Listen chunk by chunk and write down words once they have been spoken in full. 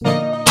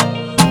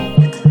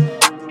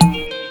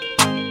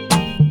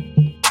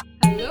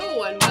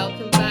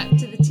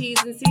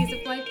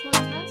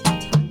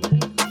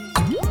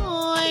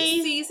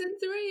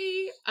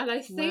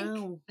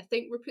I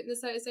think we're putting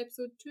this out as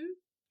episode 2.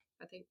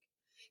 I think.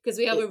 Because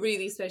we have a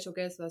really special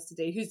guest with us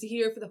today who's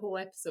here for the whole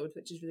episode,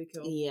 which is really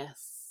cool.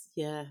 Yes.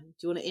 Yeah. Do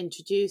you want to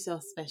introduce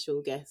our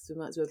special guest? We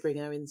might as well bring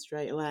her in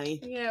straight away.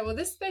 Yeah, well,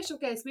 this special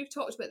guest, we've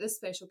talked about this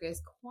special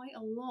guest quite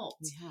a lot.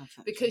 We have,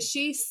 actually. Because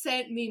she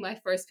sent me my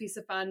first piece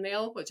of fan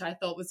mail, which I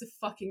thought was the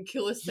fucking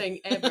coolest thing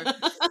ever.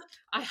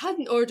 I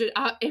hadn't ordered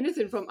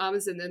anything from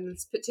Amazon in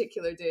this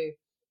particular day.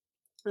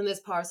 And this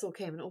parcel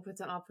came and opened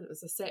it up and it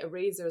was a set of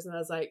razors. And I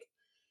was like,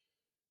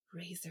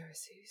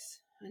 razors?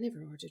 I never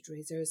ordered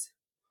razors.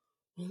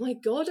 Oh my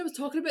God, I was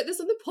talking about this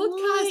on the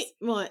podcast.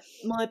 Right,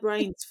 my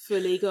brain's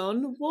fully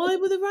gone. Why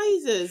were the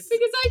razors?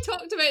 Because I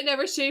talked about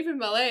never shaving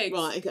my legs.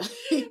 Right, okay.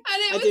 And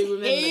it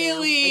was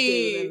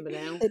Hayley. I do remember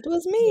now. It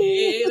was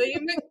me. Hayley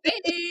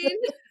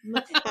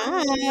McBain.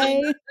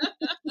 Hi.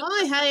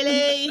 Hi,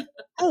 Hayley.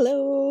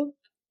 Hello.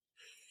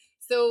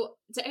 So,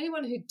 to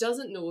anyone who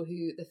doesn't know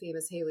who the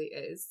famous Hayley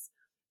is,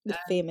 The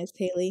famous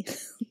Hayley.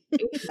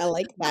 I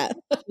like that.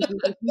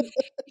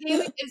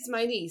 Hayley is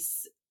my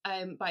niece.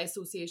 By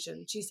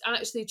association. She's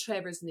actually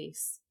Trevor's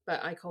niece,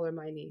 but I call her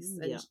my niece,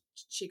 and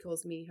she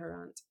calls me her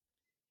aunt.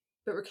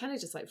 But we're kind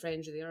of just like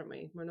friends, really, aren't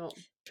we? We're not.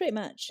 Pretty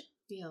much.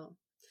 Yeah.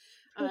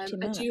 Pretty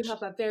And much. you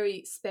have a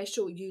very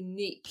special,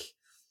 unique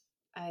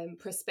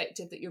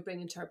perspective that you're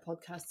bringing to our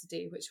podcast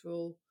today, which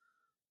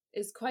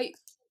is quite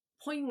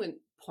poignant.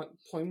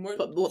 Poignant.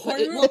 What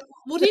is it?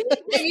 What is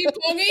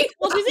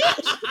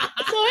it?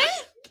 Sorry?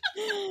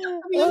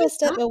 Oh,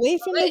 step away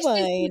from the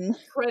wine.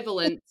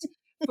 Prevalent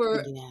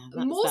for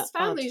most that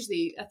families.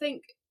 I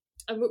think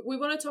we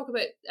want to talk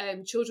about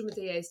children with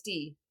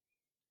ASD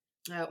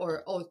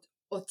or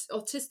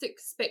autistic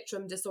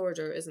spectrum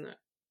disorder, isn't it?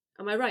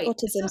 Am I right?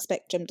 Autism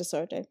spectrum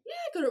disorder. Yeah,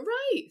 I got it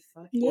right.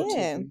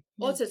 Yeah.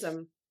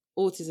 Autism.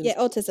 Autism. Yeah,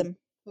 autism.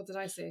 What did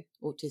I say?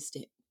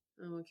 Autistic.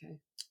 Oh, okay.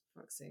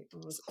 Fuck's sake.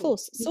 Oh, I was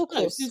Close. So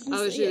close.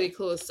 I was really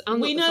close.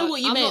 We know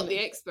what you meant. I'm not the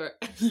expert.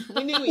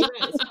 We knew what you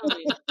meant. It's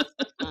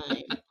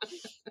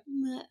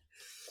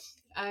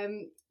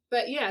fine.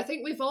 But yeah, I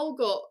think we've all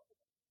got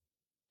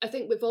a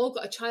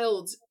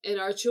child in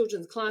our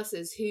children's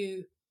classes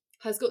who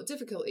has got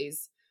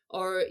difficulties,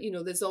 or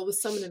there's always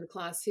someone in the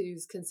class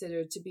who's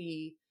considered to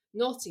be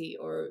naughty,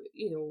 or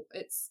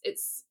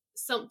it's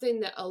something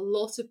that a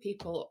lot of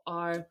people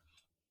are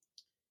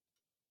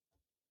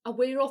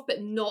aware of,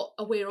 but not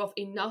aware of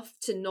enough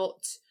to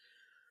not.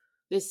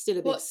 There's still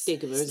a big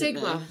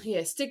stigma,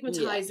 yeah,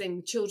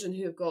 stigmatizing children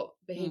who have got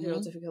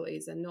behavioural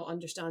difficulties and not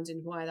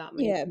understanding why that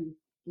might be.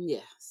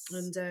 Yes.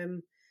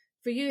 And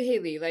for you,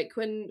 Hayley, like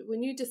when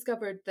you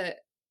discovered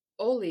that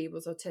Ollie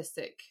was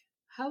autistic,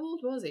 how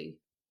old was he?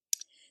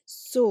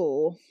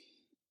 So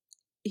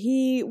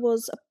he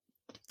was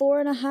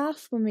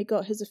 4.5 when we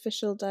got his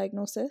official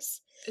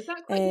diagnosis. Is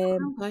that quite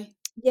young?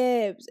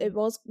 Yeah, it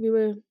was. We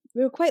were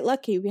quite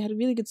lucky. We had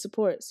really good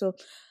support. So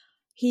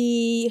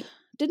he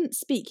didn't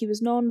speak. He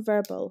was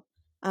non-verbal,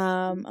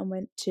 and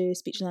went to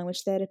speech and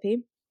language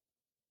therapy.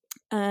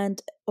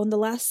 And on the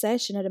last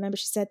session, I remember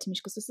she said to me,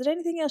 she goes, "Is there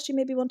anything else you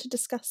maybe want to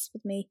discuss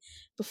with me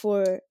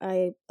before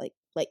I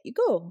let you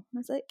go?" And I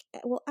was like,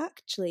 "Well,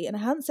 actually," and I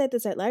hadn't said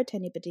this out loud to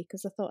anybody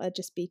because I thought I'd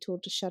just be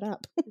told to shut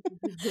up.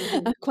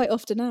 I quite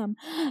often am.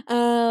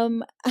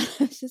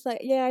 She's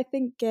like, "Yeah, I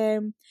think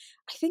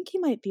he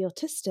might be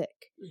autistic."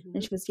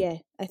 And she was, "Yeah,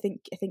 I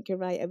think you're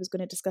right. I was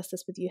going to discuss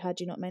this with you had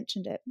you not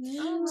mentioned it."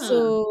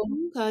 So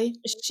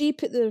she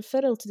put the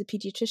referral to the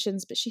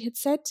paediatricians, but she had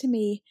said to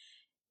me,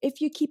 if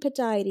you keep a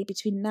diary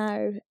between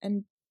now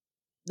and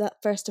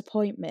that first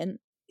appointment,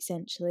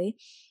 essentially,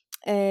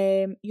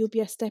 you'll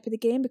be a step of the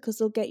game because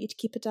they'll get you to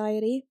keep a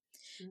diary.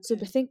 Okay. So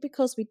I think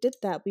because we did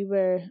that, we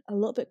were a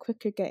little bit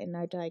quicker getting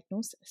our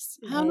diagnosis.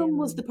 How long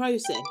was the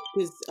process?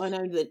 Because I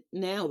know that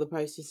now the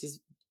process is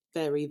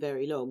very,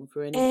 very long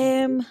for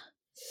anything.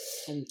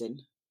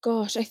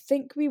 Gosh, I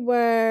think we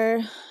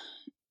were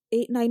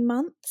 8-9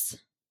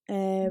 months.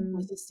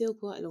 It's still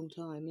quite a long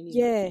time.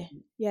 Anyway.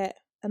 Yeah.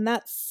 And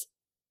that's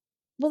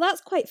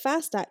quite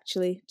fast,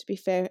 actually, to be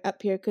fair,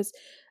 up here, because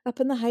up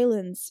in the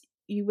Highlands,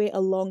 you wait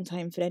a long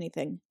time for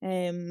anything.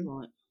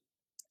 Right.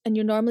 And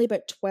you're normally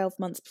about 12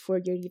 months before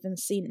you're even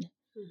seen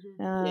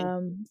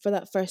for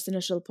that first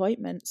initial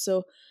appointment.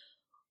 So,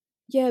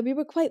 yeah, we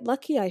were quite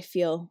lucky, I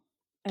feel.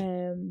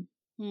 But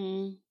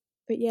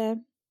yeah,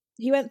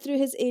 he went through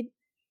his I'm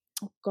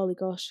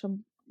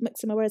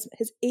mixing my words.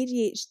 His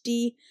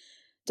ADHD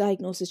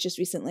diagnosis just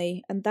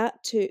recently, and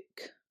that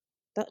took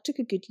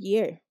a good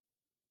year.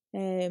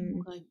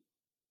 But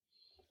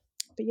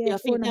yeah, I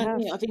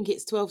think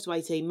it's 12 to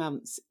 18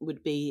 months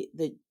would be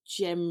the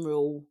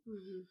general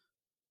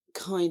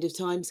kind of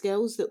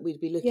timescales that we'd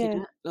be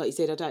looking at. Like you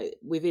said,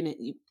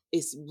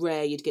 it's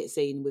rare you'd get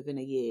seen within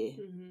a year.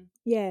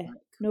 Yeah,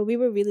 no, we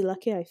were really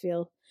lucky, I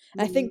feel.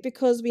 I think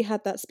because we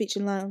had that speech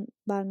and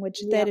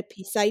language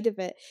therapy side of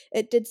it,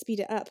 it did speed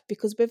it up,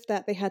 because with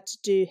that they had to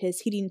do his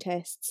hearing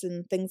tests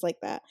and things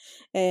like that,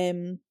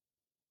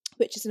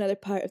 which is another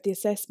part of the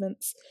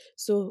assessments.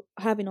 So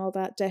having all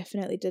that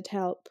definitely did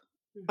help,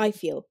 I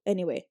feel,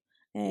 anyway.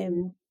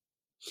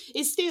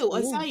 It's still,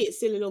 I say it's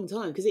still a long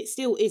time because it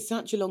still is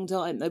such a long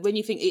time. Like when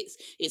you think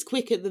it's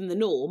quicker than the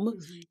norm,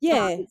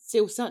 yeah, it's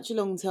still such a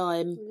long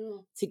time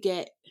to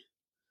get.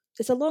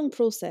 It's a long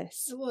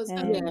process. It was.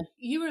 I mean,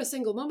 you were a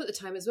single mum at the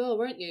time as well,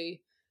 weren't you?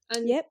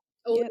 And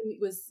Ollie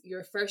was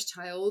your first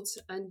child,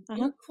 and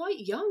you were quite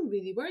young,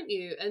 really, weren't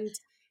you? And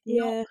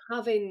not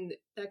having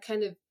that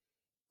kind of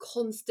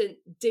constant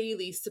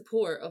daily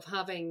support of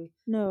having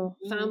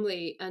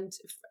family and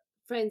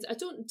friends.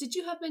 Did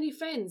you have many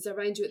friends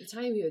around you at the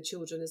time who had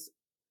children?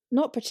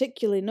 Not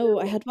particularly, no.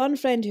 I had one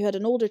friend who had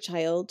an older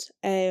child,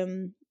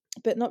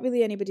 but not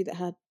really anybody that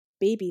had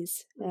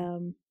babies.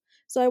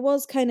 So I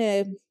was kind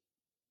of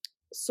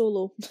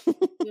solo.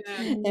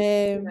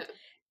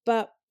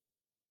 But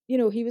you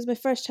know, he was my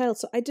first child,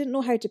 so I didn't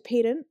know how to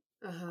parent.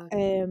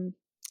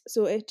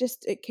 So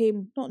it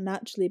came not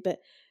naturally, but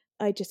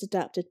I just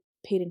adapted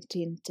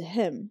parenting to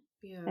him.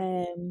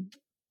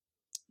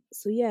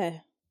 So yeah,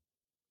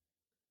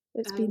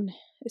 it's been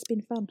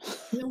fun.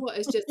 You know what?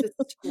 It's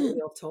totally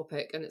off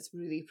topic, and it's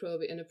really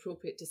probably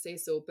inappropriate to say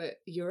so,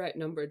 but you're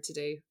outnumbered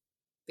today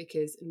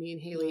because me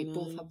and Hayley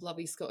both have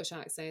lovely Scottish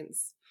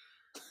accents.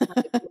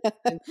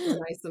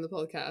 Nice on the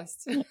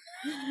podcast.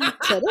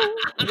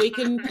 We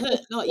can put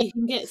you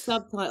can get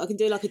subtitles. I can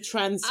do like a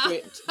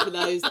transcript for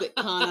those that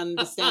can't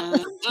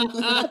understand.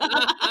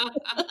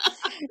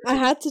 I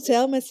had to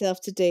tell myself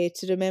today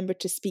to remember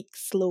to speak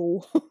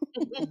slow.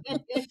 Do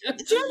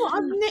you know what?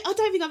 I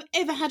don't think I've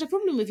ever had a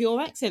problem with your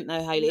accent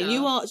though, Hayley. No. And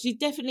you are actually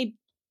definitely,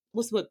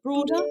 what's the word,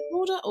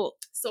 broader or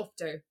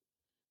softer?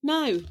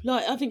 No,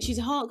 like I think she's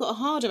got a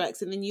harder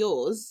accent than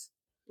yours.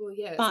 Well,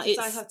 yeah, but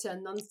I have to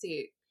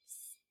enunciate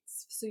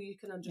so you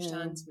can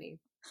understand me.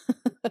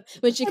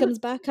 When she comes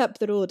back up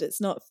the road, it's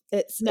not.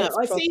 It's no. It's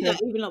I see that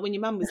even like when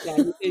your mum was there,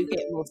 you do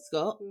get more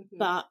Scott.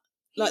 But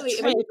like, Hayley,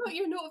 have you got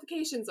your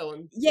notifications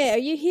on? Yeah, are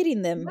you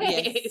hearing them?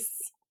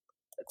 Yes.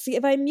 See,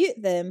 if I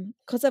mute them,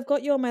 because I've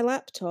got you on my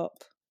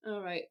laptop.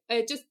 All right,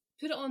 just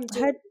put it on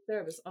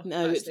service. Oh,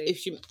 no,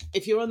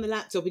 if you're on the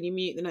laptop and you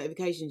mute the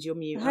notifications, you're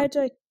mute. How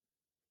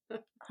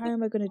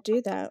am I going to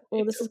do that?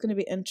 Oh, this is going to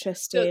be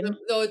interesting.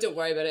 No, don't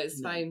worry about it. It's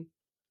fine.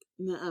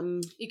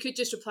 You could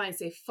just reply and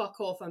say,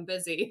 "Fuck off, I'm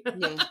busy."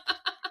 Yeah,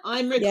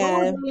 I'm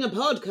recording a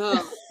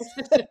podcast.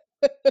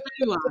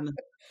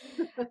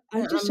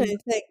 I'm just trying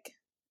to think.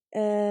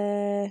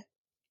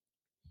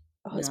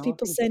 It's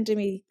people sending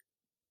me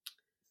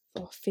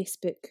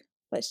Facebook.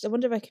 I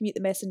wonder if I can mute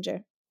the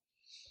messenger.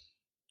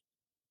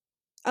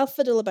 I'll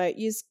fiddle about.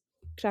 Use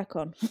crack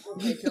on.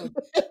 Okay, cool.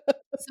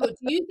 So, do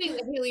you think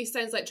that Hayley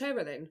sounds like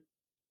Trevor then?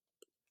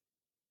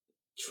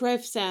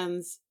 Trev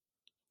sounds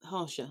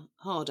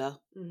harder.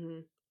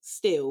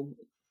 Still,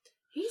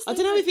 I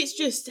don't know if it's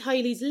just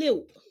Hayley's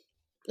lilt.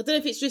 I don't know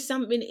if it's just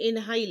something in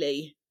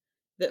Hayley.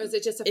 Or is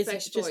it just a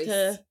fresh voice?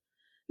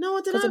 No,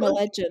 I don't know. Because I'm a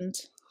legend.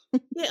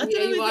 Yeah, I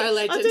don't know.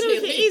 I don't know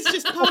if it is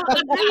just part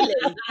of Hayley.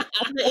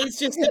 It's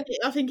just.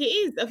 I think it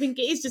is. I think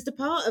it is just a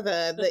part of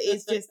her that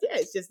is just. Yeah,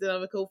 it's just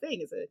another cool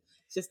thing. It's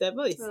just their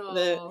voice.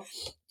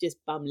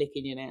 Just bum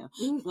licking you now.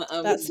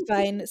 That's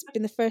fine. It's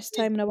been the first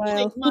time in a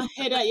while. Take my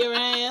head out your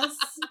ass.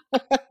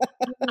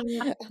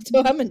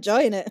 So I'm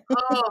enjoying it.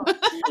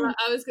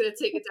 I was going to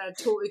take it down a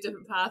totally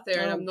different path there,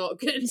 and I'm not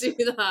going to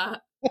do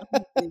that.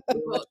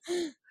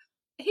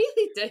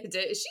 Hayley did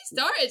it. She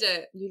started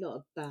it. You lot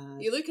are bad.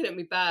 You're looking at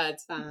me bad.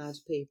 Bad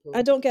people.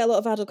 I don't get a lot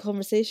of adult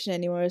conversation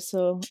anymore,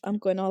 so I'm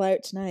going all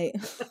out tonight.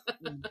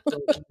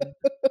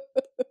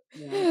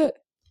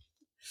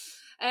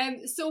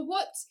 So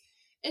what,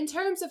 in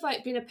terms of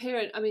like being a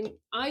parent, I mean,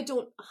 I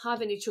don't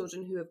have any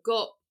children who have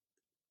got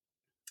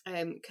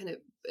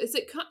is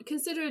it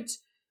considered,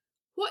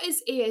 what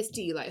is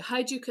ASD like?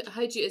 How do you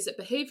is it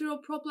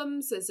behavioural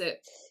problems? Is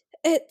it?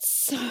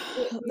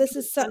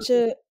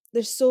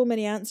 There's so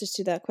many answers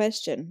to that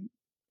question.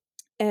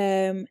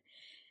 It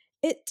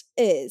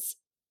is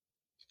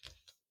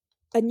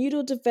a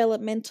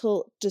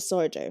neurodevelopmental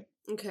disorder.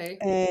 Okay.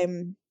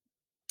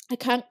 I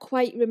can't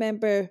quite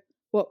remember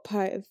what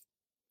part of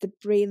the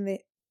brain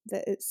that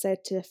it's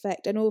said to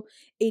affect. I know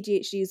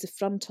ADHD is the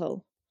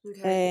frontal.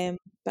 Okay.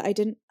 But I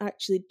didn't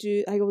actually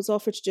I was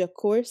offered to do a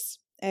course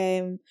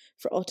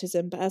for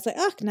autism, but I was like,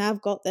 nah,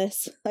 I've got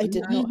this. I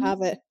did not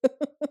have it.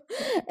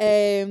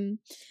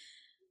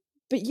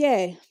 But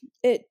yeah,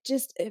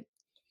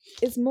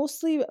 it's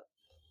mostly,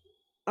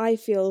 I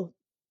feel,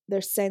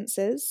 their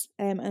senses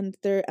and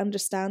their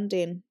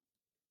understanding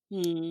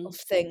of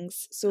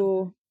things.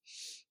 So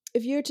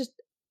if you're to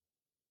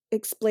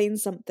explain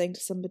something to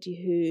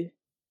somebody who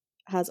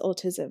has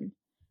autism,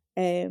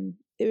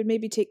 it would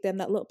maybe take them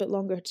that little bit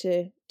longer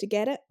to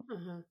get it.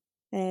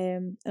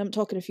 And I'm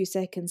talking a few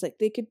seconds. Like,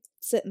 they could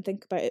sit and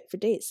think about it for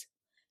days.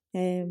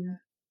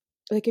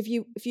 Like if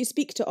you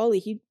speak to Ollie,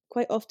 he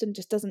quite often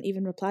just doesn't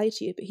even reply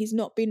to you, but he's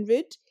not being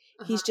rude.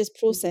 He's just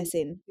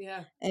processing.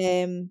 Yeah.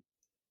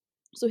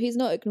 So he's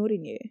not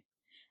ignoring you.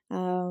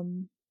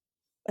 And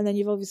then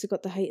you've obviously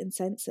got the heightened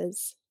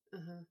senses,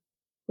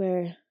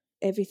 where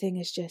everything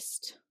is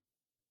just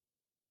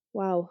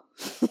wow.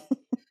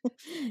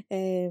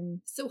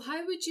 So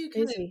how would you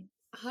crazy.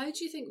 How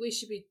do you think we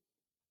should be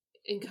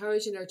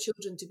encouraging our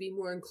children to be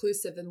more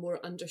inclusive and more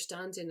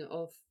understanding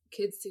of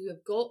kids who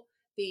have got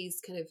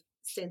these kind of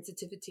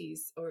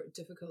sensitivities or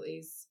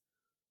difficulties?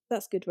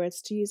 That's good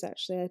words to use,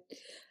 actually.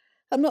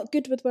 I'm not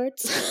good with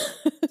words.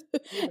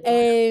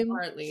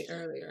 Apparently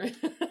earlier.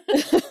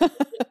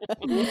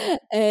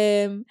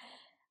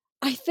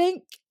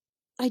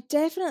 I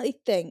definitely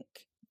think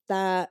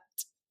that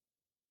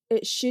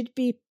it should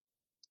be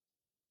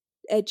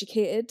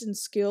educated in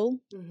school,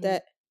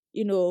 that,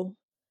 you know,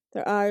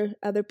 there are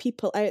other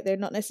people out there,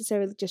 not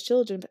necessarily just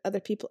children, but other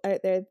people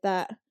out there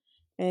that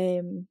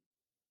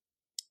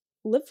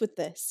live with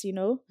this, you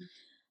know.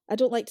 I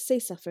don't like to say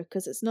suffer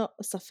because it's not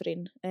a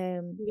suffering.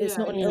 It's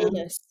not an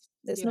illness.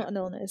 It's not an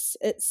illness.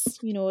 It's,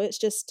 you know, it's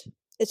just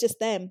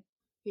them.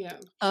 Yeah.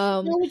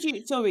 How would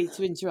you? Sorry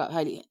to interrupt,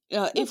 Hayley.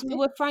 If we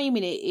were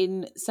framing it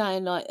in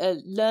saying like a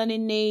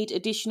learning need,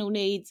 additional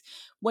needs,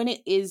 when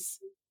it is,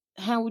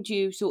 how would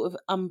you sort of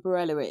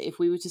umbrella it? If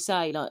we were to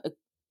say like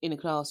in a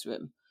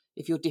classroom,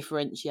 if you're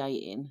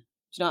differentiating, do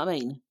you know what I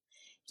mean?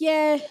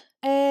 Yeah.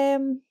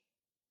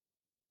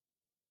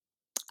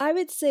 I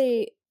would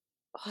say,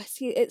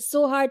 it's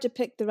so hard to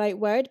pick the right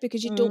word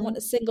because you don't want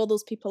to single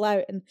those people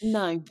out and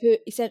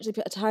essentially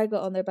put a target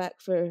on their back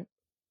for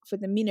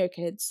the meaner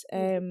kids.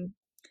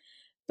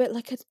 But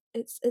like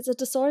it's a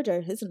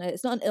disorder, isn't it?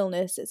 It's not an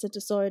illness; it's a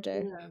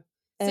disorder. Yeah.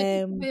 It's a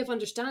different way of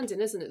understanding,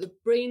 isn't it? The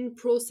brain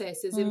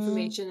processes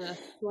information in a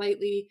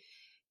slightly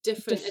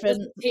different. It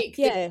doesn't take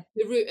the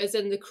route as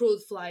in the crow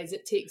flies.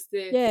 It takes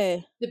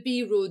the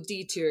B road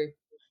detour.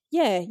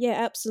 Yeah,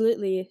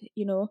 absolutely.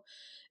 You know,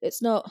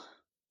 it's not.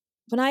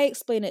 When I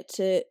explain it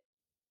to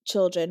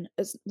children,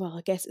 as well,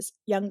 I guess it's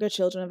younger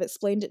children I've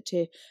explained it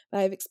to,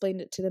 but I've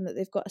explained it to them that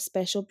they've got a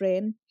special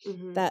brain,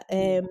 that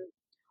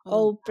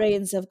all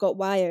brains have got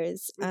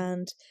wires,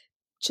 and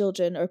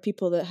children or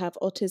people that have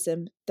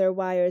autism, their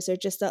wires are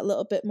just that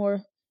little bit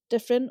more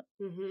different.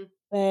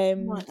 I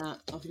like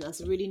that. I think that's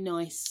a really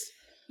nice,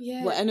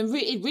 and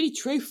really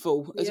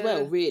truthful as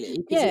well. Really,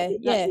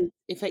 that's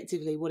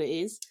effectively what it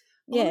is.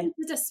 Yeah, he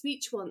did a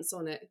speech once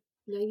on it.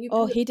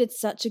 He did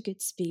such a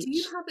good speech. Do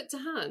you have it to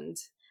hand?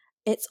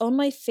 It's on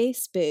my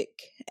Facebook.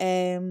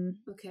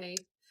 Okay.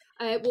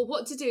 Well,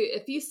 what to do?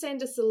 If you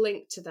send us a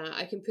link to that,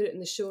 I can put it in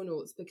the show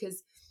notes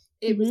because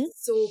it was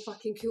so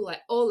fucking cool.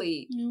 Like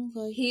Ollie,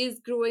 he is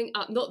growing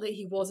up. Not that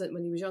he wasn't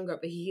when he was younger,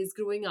 but he is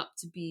growing up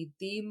to be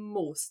the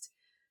most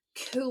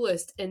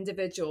coolest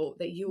individual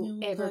that you'll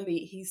ever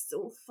meet. He's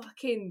so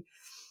fucking.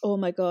 Oh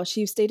my gosh,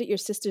 he stayed at your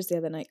sister's the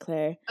other night,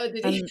 Claire. Oh,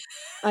 did he?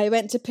 I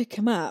went to pick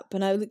him up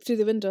and I looked through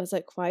the window. I was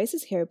like, why is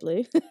his hair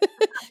blue?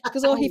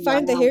 Because he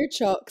found the hair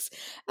chalks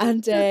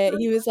and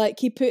he was like,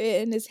 he put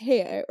it in his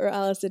hair, or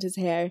Alice did his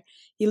hair.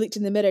 He looked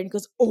in the mirror and he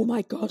goes, oh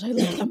my God, I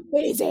look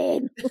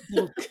amazing.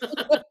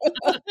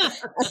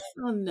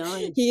 Oh,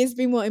 nice. He has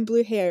been wanting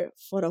blue hair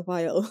for a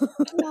while.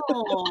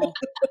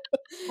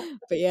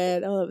 But yeah,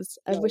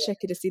 I wish I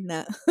could have seen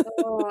that.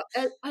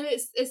 And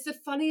it's the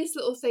funniest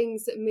little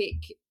things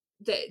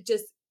that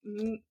just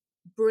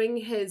bring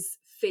his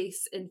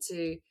face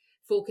into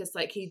focus.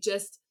 Like he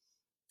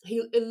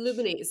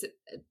illuminates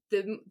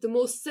the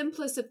most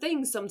simplest of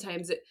things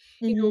sometimes.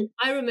 You know,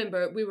 I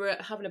remember we were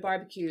having a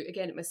barbecue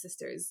again at my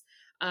sister's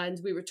and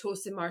we were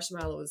toasting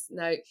marshmallows.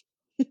 Now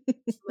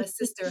my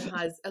sister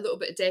has a little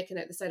bit of decking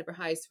out the side of her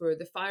house where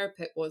the fire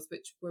pit was,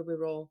 where we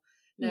were all.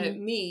 Now,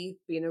 me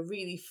being a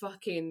really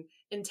fucking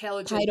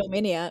intelligent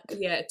pyromaniac,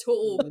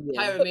 total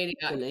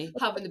pyromaniac,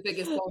 having the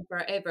biggest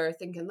bonfire ever,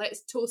 thinking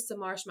let's toast some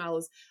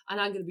marshmallows, and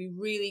I'm going to be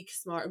really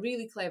smart,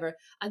 really clever,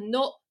 and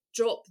not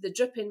drop the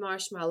dripping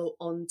marshmallow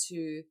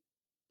onto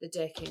the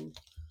decking.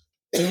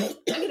 I'm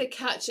going to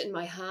catch it in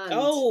my hand.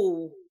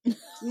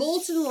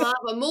 Molten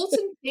lava,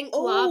 molten pink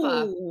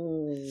lava.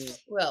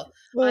 Well,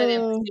 I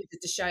then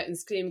proceeded to shout and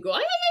scream, and go,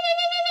 ay!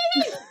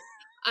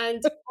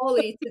 And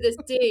Ollie, to this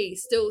day,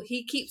 still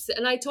he keeps it.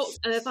 And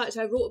and in fact,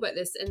 I wrote about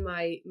this in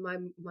my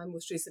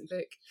most recent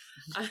book.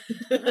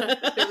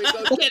 There we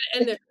go, get it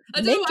in there. I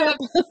don't know why I have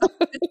to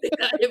say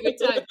that every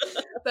time.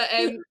 But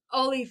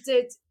Ollie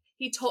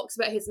he talks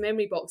about his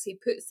memory box. He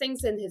puts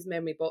things in his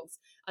memory box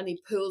and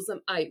he pulls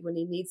them out when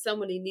he needs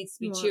someone. He needs to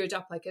be cheered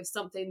up. Like if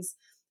something's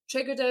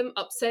triggered him,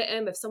 upset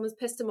him, if someone's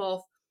pissed him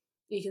off,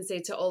 you can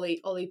say to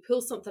Ollie,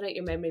 pull something out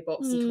your memory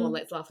box and come on,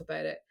 let's laugh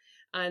about it.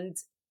 And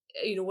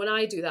you know, when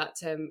I do that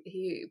to him,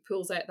 he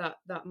pulls out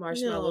that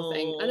marshmallow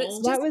thing, and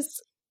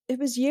it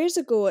was years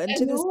ago, and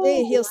to this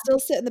day he'll still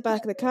sit in the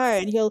back of the car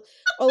and he'll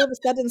all of a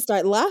sudden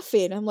start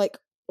laughing. I'm like,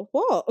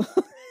 what?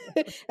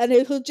 And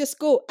he'll just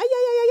go,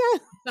 ay.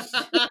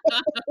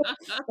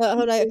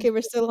 All right, okay,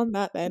 we're still on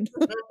that then.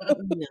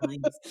 Nice.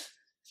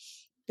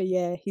 But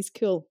yeah, he's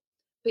cool.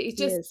 But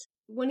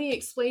when he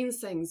explains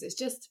things, it's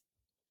just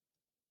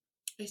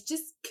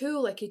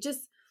cool. Like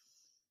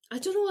I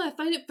don't know, I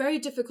find it very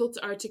difficult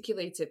to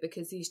articulate it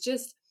because he's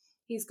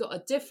got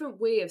a different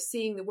way of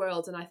seeing the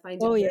world, and I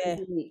find it very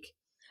unique.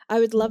 I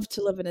would love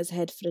to live in his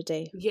head for a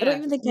day. I don't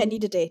even think I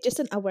need a day, just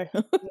an hour.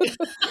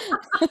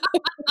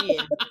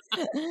 Yeah.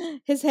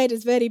 His head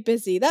is very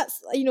busy.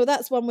 That's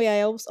one way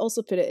I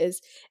also put it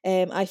is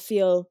I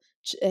feel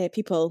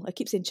people, I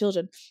keep saying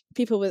children,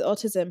 people with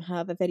autism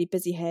have a very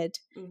busy head.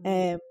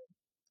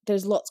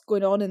 There's lots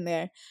going on in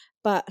there,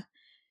 but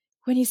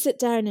when you sit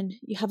down and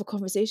you have a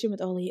conversation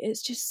with Ollie,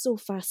 it's just so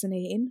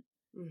fascinating.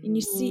 And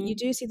you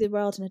do see the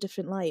world in a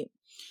different light.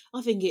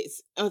 I think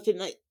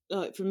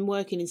like from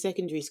working in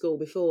secondary school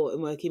before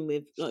and working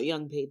with like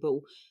young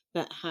people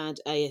that had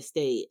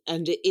ASD,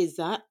 and it is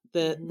that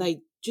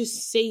they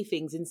just see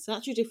things in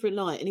such a different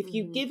light, and if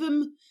you give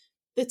them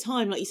the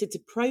time, like you said, to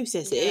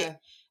process it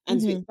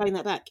and to explain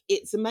that back,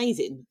 it's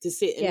amazing to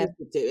sit and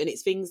listen to, and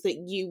it's things that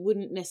you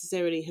wouldn't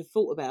necessarily have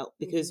thought about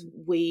because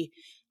we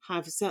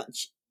have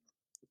such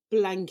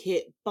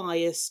blanket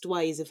biased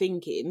ways of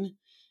thinking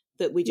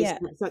that we just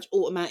have such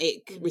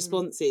automatic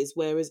responses,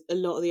 whereas a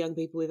lot of the young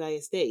people with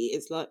ASD,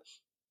 it's like,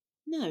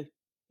 no,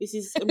 this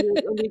is, I'm going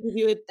to give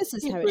you a this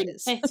is how it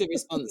is. better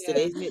response to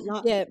this. And it's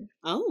like,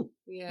 all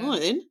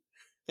right then,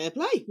 fair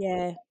play.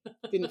 Yeah.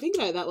 Didn't think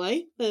about it that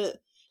way,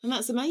 and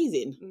that's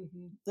amazing.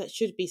 That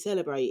should be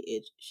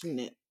celebrated, shouldn't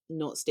it?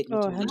 Not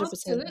stigmatized. 100%.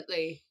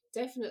 Absolutely,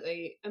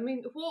 definitely. I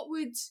mean, what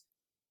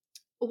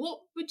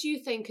would you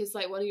think is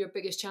like one of your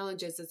biggest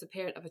challenges as a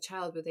parent of a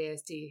child with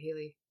ASD,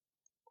 Hayley?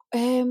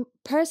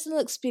 Personal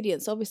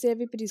experience. Obviously,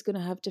 everybody's going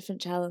to have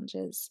different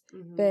challenges,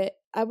 but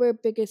our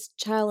biggest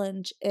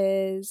challenge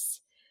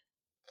is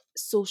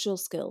social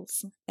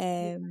skills.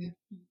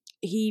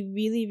 He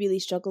really, really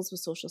struggles with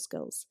social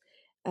skills.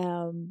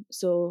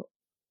 So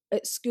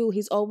at school,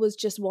 he's always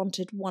just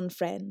wanted one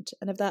friend,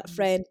 and if that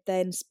friend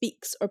then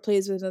speaks or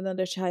plays with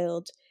another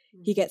child,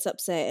 he gets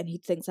upset and he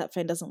thinks that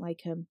friend doesn't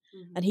like him,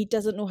 and he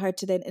doesn't know how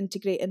to then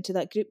integrate into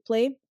that group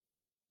play.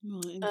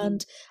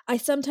 And I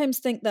sometimes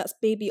think that's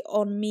maybe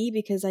on me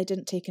because I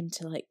didn't take him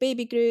to like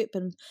baby group,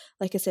 and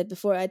like I said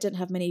before, I didn't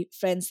have many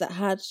friends that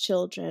had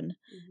children.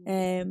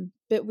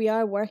 But we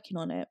are working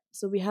on it,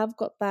 so we have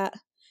got that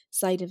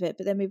side of it.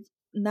 But then we've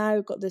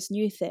now got this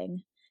new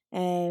thing,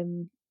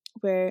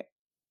 where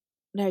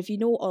now if you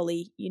know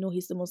Ollie, you know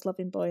he's the most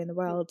loving boy in the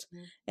world.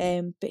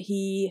 But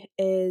he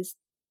is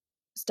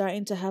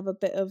starting to have a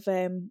bit of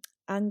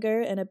anger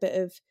and a bit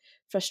of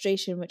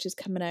frustration, which is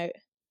coming out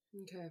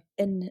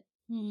in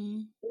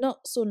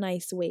not so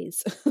nice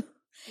ways.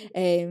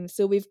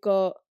 So we've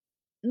got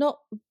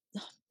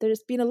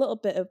there's been a little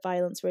bit of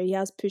violence where he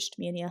has pushed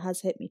me and he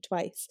has hit me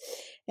twice,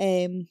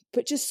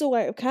 but just so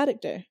out of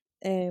character,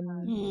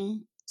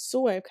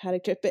 so out of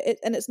character. But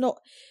it's not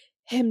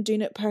him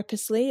doing it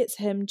purposely, it's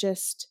him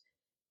just,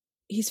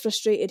 he's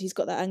frustrated, he's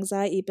got that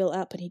anxiety built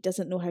up and he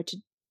doesn't know how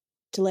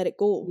to let it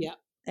go.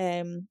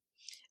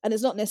 And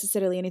it's not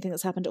necessarily anything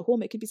that's happened at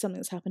home. It could be something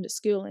that's happened at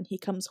school, and he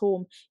comes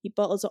home, he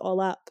bottles it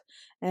all up,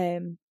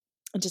 and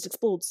just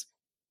explodes.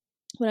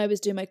 When I was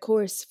doing my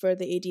course for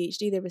the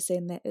ADHD, they were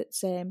saying that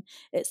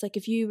it's like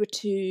if you were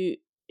to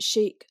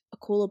shake a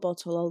cola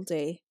bottle all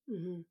day,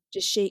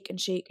 just shake and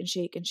shake and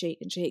shake and shake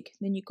and shake.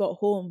 Then you got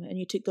home and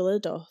you took the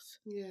lid off.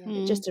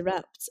 It just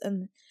erupts,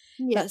 and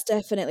that's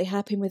definitely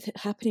happening with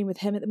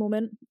him at the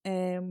moment.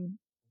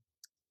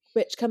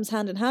 Which comes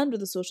hand in hand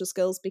with the social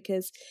skills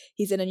because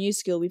he's in a new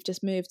school. We've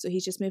just moved, so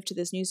he's just moved to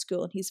this new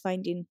school and he's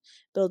finding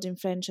building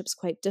friendships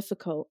quite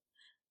difficult.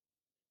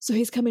 So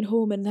he's coming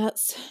home, and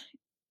that's,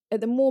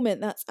 at the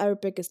moment, that's our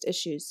biggest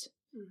issues.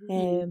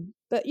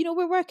 But,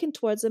 we're working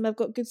towards them. I've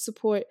got good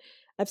support.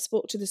 I've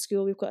spoke to the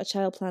school. We've got a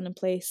child plan in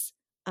place.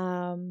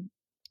 We're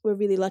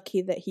really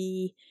lucky that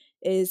he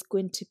is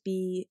going to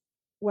be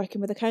working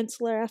with a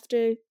counsellor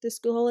after the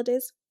school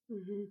holidays.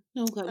 Okay.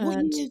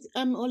 What year is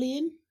Ollie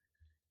in?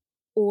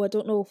 Oh, I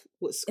don't know.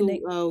 What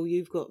school?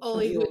 You've got...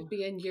 Ollie would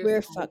be in year...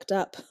 We're fucked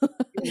up.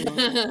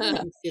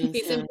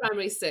 He's in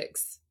primary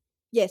 6.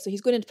 Yeah, so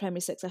he's going into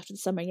primary 6 after the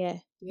summer,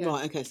 Right,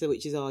 okay, so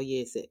which is our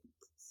year 6?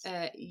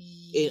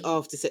 In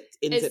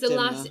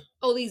September.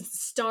 Ollie's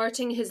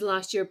starting his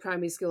last year of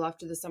primary school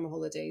after the summer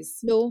holidays.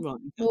 No,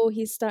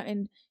 he's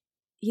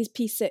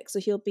P6, so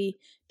he'll be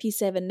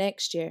P7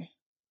 next year.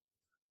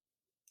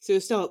 So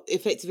he'll start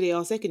effectively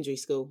our secondary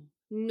school?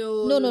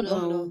 No.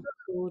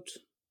 God.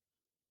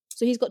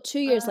 So he's got 2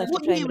 years left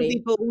of primary. What year was he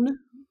born?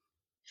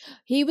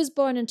 He was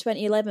born in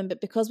 2011, but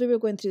because we were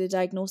going through the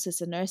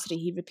diagnosis in nursery,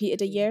 he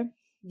repeated a year.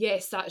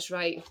 Yes, that's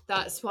right.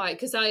 That's why,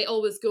 because I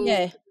always go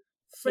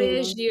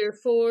Freya's year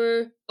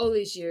 4,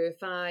 Ollie's year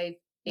 5,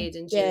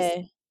 Aiden's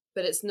year,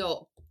 but it's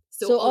not.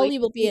 So Ollie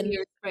will be in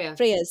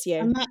Freya's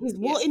year. And that is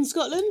what in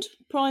Scotland?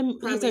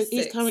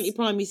 He's currently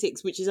primary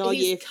 6, which is our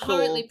year 4. He's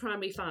currently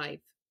primary 5.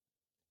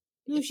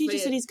 No, she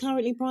just said he's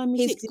currently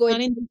primary 6. He's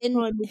going into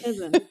primary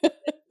 7.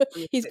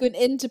 He's going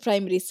into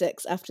primary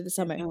 6 after the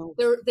summer.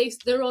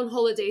 They're on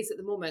holidays at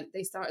the moment.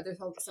 They started their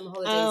summer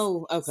holidays.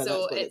 Oh, okay.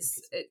 So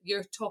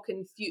you're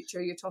talking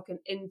future. You're talking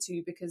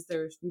into, because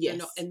they're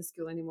not in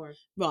school anymore.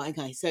 Right.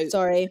 Okay. So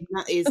sorry.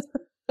 That is.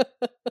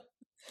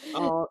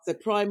 So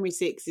primary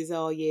 6 is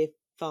our year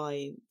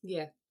 5.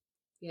 Yeah.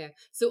 Yeah.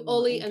 So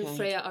Ollie and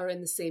Freya are in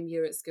the same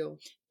year at school.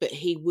 But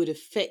he would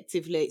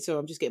effectively, sorry,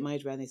 I'm just getting my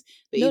head around this,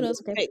 but No, he would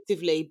okay.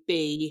 effectively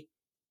be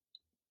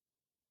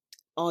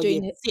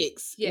year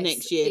 6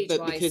 next year,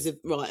 but because of,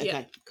 right,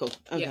 okay, cool.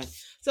 Okay. Yeah.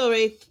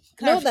 Sorry.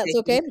 No, that's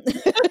okay.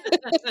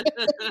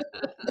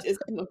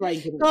 My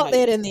brain couldn't got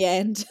there in the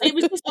end. It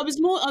was just, I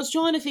was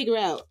trying to figure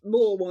out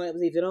more why I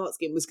was even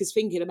asking, was because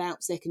thinking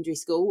about secondary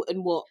school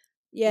and what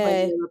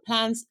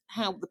plans,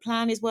 how the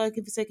plan is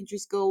working for secondary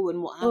school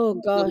and what happens.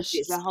 Oh gosh,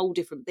 it's a whole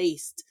different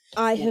beast.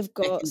 I have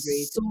got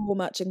so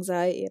much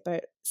anxiety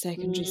about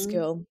secondary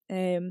school.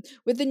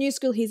 With the new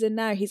school he's in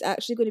now, he's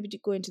actually going to be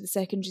going to the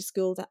secondary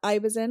school that I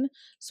was in,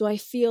 so I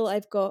feel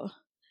I've got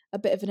a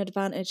bit of an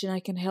advantage and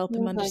I can help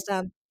him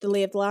understand the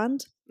lay of the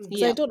land,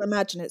 because I don't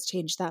imagine it's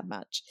changed that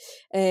much.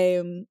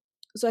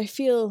 So I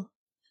feel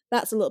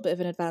that's a little bit of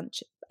an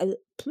advantage. But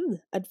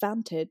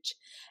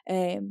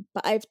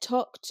I've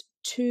talked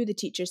to the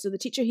teacher, so the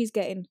teacher he's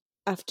getting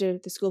after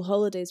the school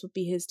holidays will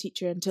be his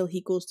teacher until he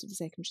goes to the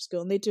secondary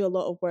school, and they do a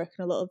lot of work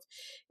and a lot of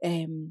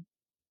trying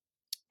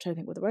to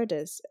think what the word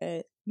is,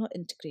 not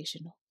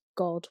integration,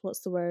 God, what's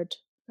the word?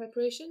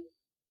 Preparation?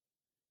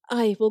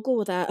 Aye, we'll go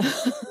with that.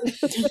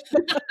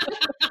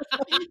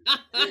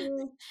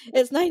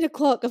 It's 9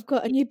 o'clock. I've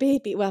got a new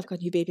baby. Well, I've got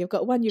a new baby. I've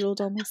got a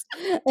 1-year-old almost.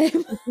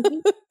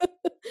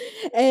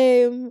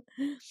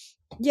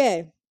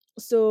 Yeah.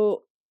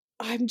 So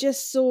I'm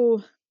just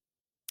so,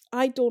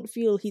 I don't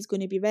feel he's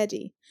going to be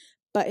ready,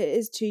 but it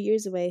is 2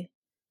 years away.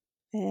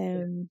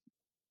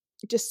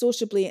 Just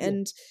sociably,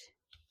 and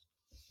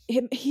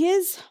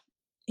he's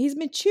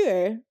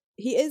mature.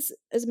 He is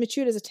as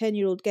mature as a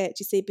 10-year-old gets.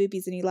 You say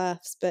boobies and he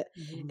laughs, but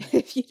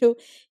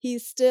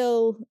he's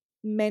still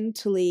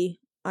mentally,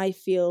 I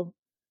feel,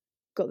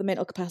 got the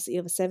mental capacity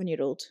of a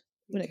 7-year-old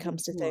when it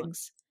comes to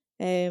things.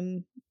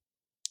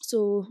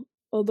 So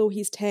although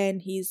he's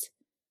 10, he's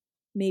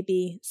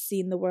maybe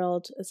seen the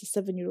world as a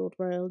 7-year-old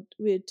world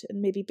would,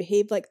 and maybe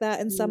behave like that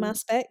in some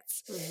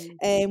aspects,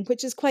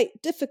 which is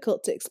quite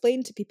difficult to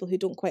explain to people who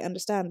don't quite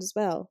understand as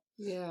well.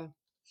 Yeah.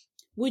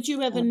 Would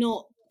you ever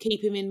not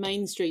keep him in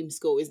mainstream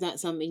school? Is that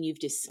something you've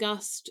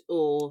discussed,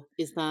 or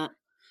is that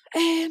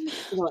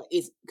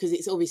because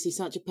it's obviously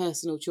such a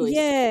personal choice?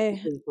 Yeah,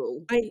 for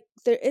people.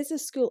 There is a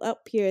school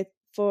up here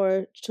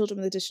for children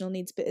with additional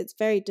needs, but it's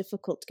very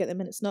difficult to get them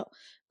in. It's not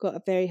got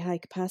a very high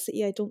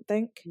capacity, I don't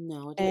think.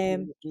 No, I don't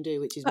think you can do,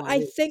 which is why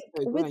I think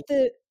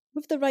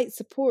with the right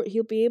support,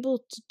 he'll be able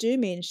to do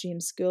mainstream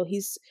school.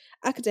 He's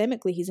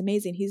academically, he's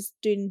amazing. He's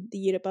doing the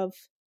year above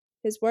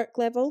his work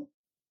level.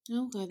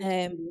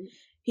 Okay.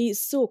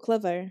 He's so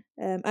clever.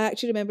 I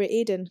actually remember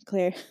Aidan,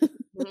 Claire.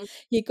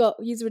 He's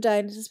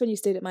down. This is when you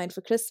stayed at mine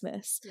for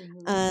Christmas,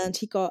 and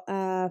he got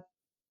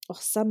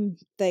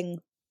something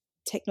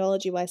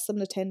technology-wise, some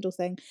Nintendo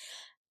thing,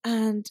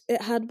 and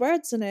it had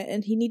words in it,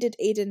 and he needed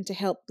Aidan to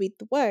help read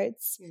the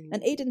words.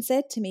 And Aidan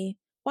said to me,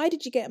 "Why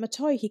did you get him a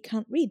toy? He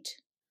can't read."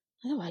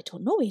 Oh, I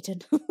don't know,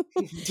 Aidan.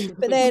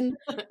 But then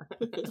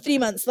 3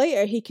 months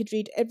later, he could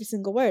read every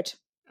single word.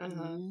 I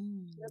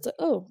was like,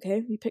 oh,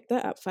 okay, you picked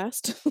that up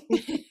fast.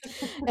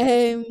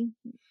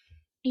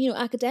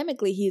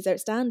 Academically, he's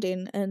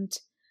outstanding, and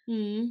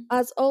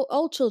as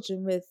all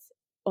children with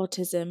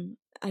autism,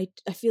 I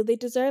feel they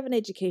deserve an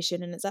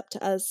education, and it's up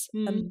to us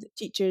and the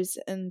teachers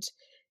and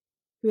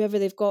whoever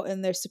they've got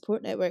in their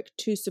support network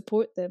to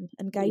support them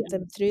and guide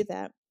them through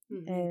that.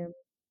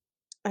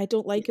 I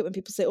don't like it when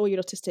people say, "Oh,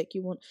 you're autistic,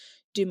 you won't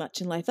do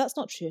much in life." That's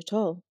not true at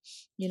all,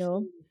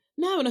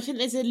 No, and I think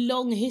there's a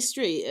long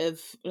history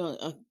of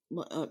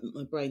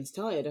my brain's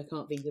tired. I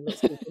can't think of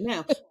lots of people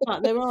now,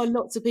 but there are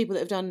lots of people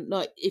that have done,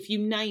 like, if you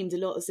named a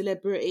lot of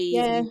celebrities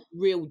and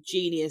real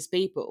genius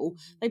people,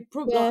 they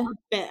probably. I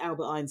bet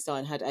Albert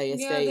Einstein had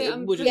ASD.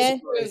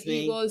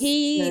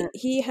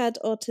 He had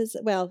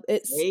autism. Well,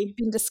 it's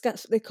been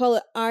discussed. They call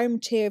it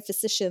armchair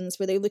physicians,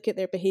 where they look at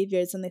their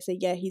behaviors and they say,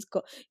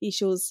 he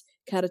shows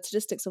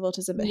characteristics of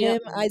autism. But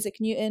him,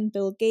 Isaac Newton,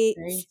 Bill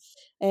Gates.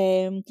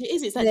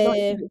 It's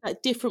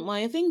that different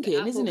way of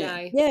thinking, isn't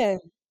it? Yeah.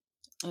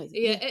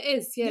 Yeah, it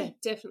is. Yeah,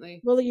 definitely.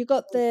 Well, you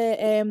got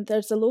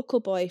there's a local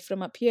boy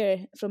from up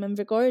here, from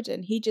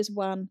Invergordon. He just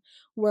won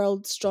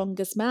World's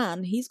Strongest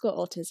Man. He's got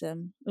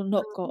autism. Well,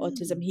 not got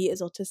autism. He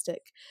is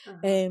autistic.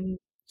 Right,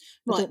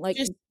 don't like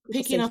just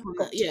picking up on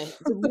that. Yeah.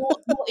 So what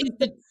is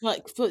the,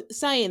 like, for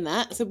saying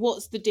that? So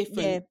what's the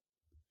difference?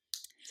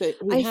 Yeah. So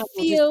I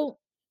feel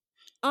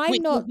I'm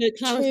not.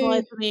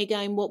 Clarify for me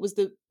again. What was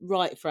the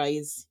right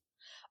phrase?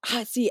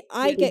 See,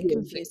 I get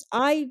confused.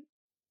 I'm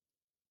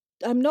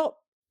not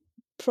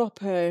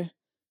proper,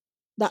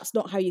 that's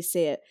not how you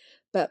say it,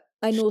 but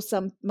I know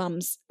some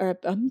mums or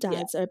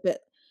dads are a bit,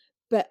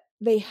 but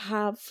they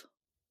have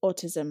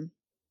autism.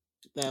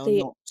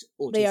 They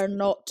are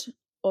not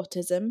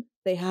autism.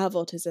 They have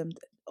autism.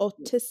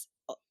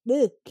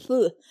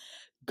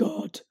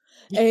 God.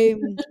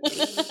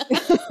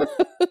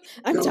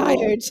 I'm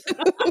tired.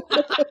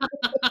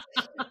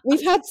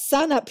 We've had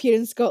sun up here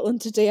in Scotland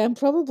today. I'm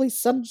probably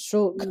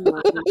sunstroke.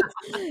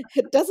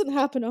 It doesn't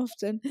happen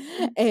often.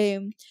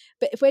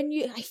 But when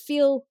you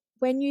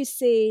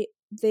say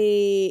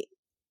they...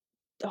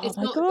 Oh it's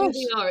my not who gosh.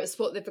 they are, it's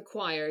what they've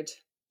acquired.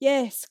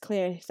 Yes,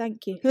 Claire,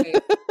 thank you. Okay.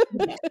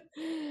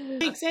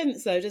 Makes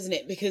sense though, doesn't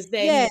it? Because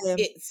then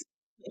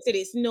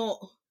it's not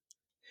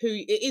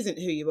it isn't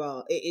who you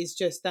are. It is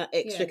just that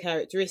extra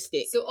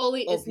characteristic. So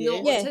Ollie is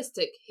not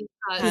autistic. He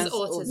has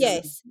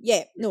autism.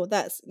 Yes, no,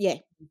 that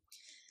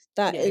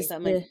is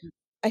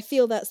I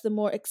feel that's the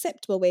more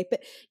acceptable way.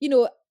 But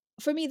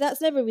for me,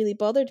 that's never really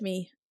bothered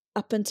me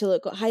up until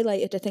it got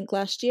highlighted, I think,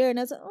 last year, and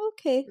I was like,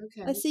 okay.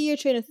 I see your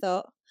train of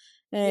thought.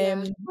 I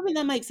think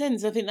that makes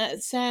sense. I think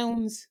that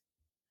sounds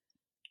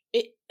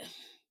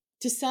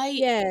to say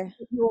you're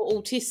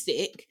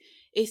autistic.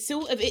 It's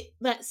sort of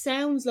that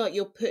sounds like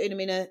you're putting them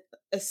in a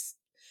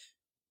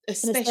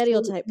special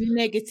stereotype,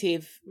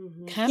 negative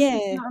camp.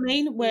 You know what I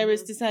mean?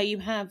 Whereas to say you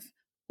have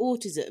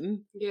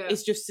autism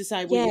is just to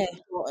say, well,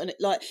 and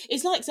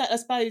it's like, I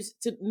suppose,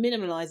 to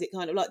minimalise it,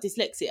 kind of like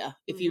dyslexia.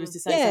 If you was to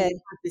say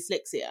someone has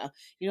dyslexia,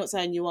 you're not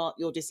saying you're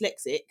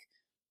dyslexic.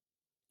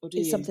 Or do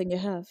it's something you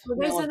have. Well,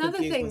 there's another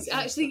thing.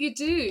 Actually, you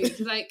do.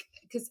 Like,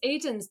 because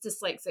Aidan's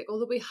dyslexic,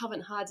 although we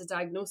haven't had a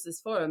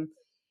diagnosis for him.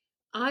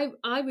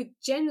 I would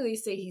generally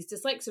say he's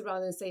dyslexic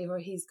rather than say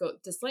he's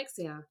got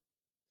dyslexia.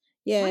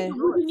 Yeah,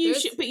 you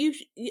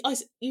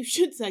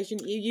should say,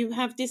 shouldn't you? You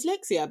have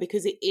dyslexia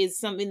because it is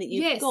something that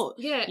you've got.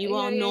 Yeah, you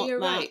are not. You're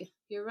right.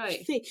 You're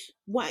right.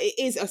 What it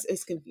is,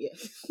 it's confusing.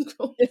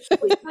 But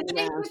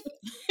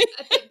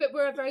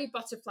we're a very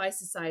butterfly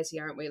society,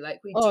 aren't we?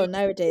 Like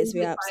nowadays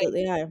we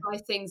absolutely are. By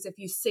things if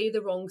you say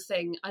the wrong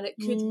thing, and it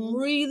could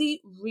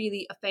really,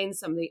 really offend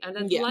somebody. And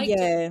I'd like to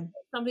if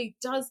somebody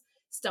does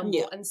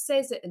stumble and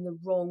says it in the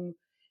wrong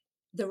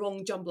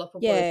jumble up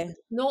of words.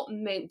 It's not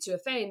meant to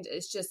offend,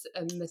 it's just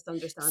a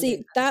misunderstanding.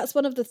 See, that's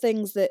one of the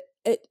things that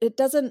it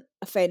doesn't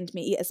offend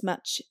me as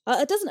much.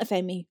 It doesn't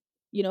offend me,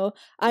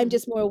 I'm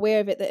just more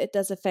aware of it, that it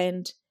does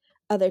offend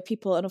other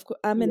people. And of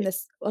course I'm in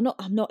this, I'm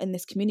not in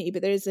this community,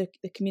 but there is a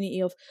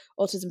community of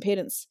autism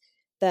parents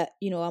that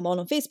I'm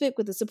on Facebook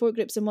with the support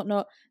groups and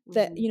whatnot,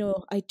 that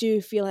I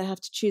do feel I have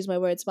to choose my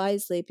words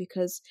wisely,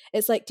 because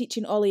it's like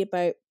teaching Ollie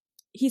about,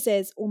 he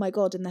says, oh my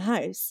God, in the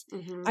house.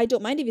 I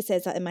don't mind if he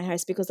says that in my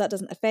house, because that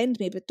doesn't offend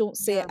me, but don't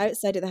say it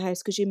outside of the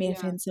house because you may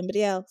offend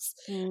somebody else.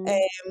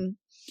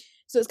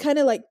 So it's kind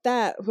of like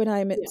that when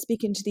I'm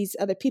speaking to these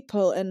other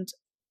people, and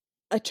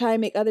I try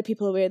and make other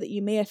people aware that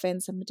you may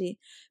offend somebody,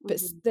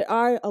 but there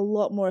are a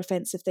lot more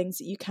offensive things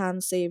that you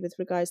can say with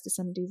regards to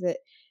somebody that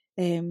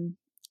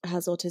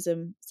has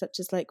autism, such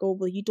as like, oh,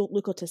 well, you don't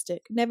look autistic.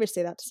 Never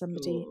say that to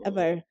somebody,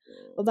 ever.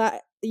 Well,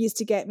 that used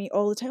to get me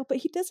all the time, but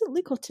he doesn't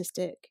look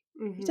autistic.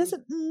 He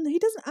doesn't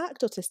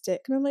act autistic.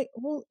 And I'm like,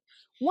 well,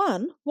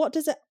 what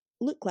does it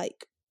look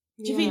like?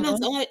 Do you think that's,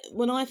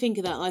 when I think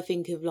of that, I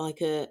think of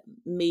like a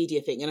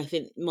media thing, and I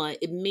think my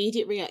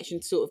immediate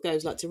reaction sort of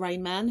goes like to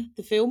Rain Man,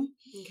 the film,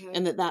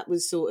 and that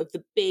was sort of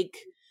the big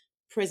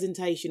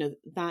presentation of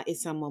that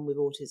is someone with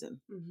autism.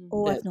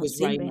 Oh, I've not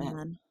seen Rain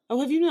Man. Oh,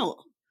 have you not?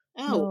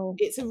 Oh, no.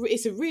 It's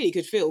a really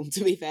good film,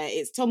 to be fair.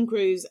 It's Tom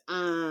Cruise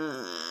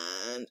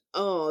and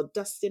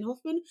Dustin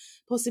Hoffman,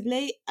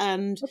 possibly,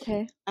 and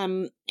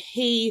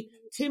he,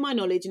 to my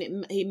knowledge,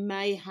 and it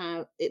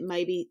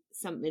may be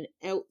something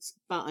else,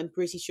 but I'm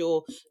pretty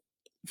sure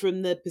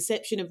from the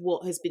perception of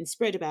what has been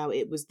spread about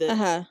it was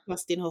that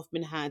Dustin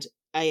Hoffman had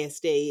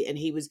ASD, and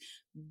he was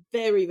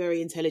very,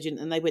 very intelligent,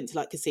 and they went to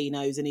like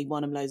casinos and he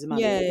won them loads of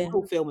money. There's a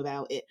whole film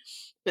about it,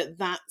 but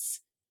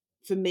that's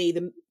for me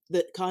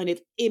the kind of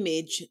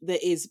image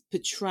that is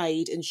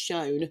portrayed and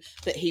shown,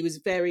 that he was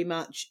very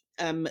much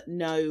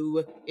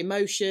no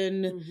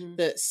emotion,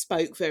 that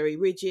spoke very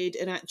rigid,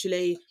 and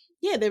actually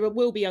there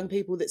will be young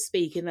people that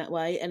speak in that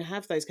way and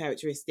have those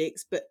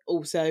characteristics, but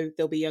also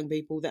there'll be young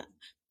people that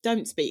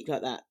don't speak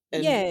like that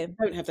and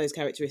don't have those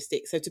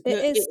characteristics. So to put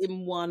it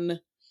in one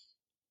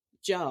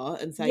jar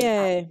and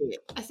say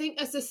I think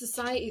as a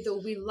society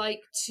though, we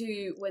like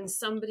to, when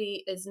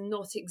somebody is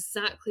not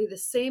exactly the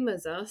same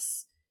as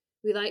us,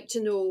 we like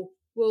to know,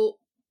 well,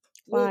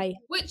 why?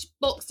 Which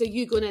box are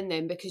you going in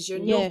then? Because you're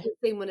not the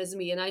same one as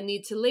me, and I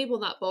need to label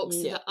that box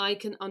so that I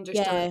can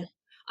understand.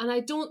 And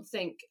I don't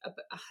think,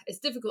 it's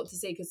difficult to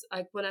say, because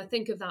when I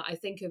think of that, I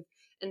think of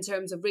in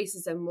terms of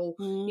racism. Well,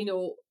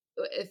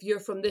 if you're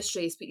from this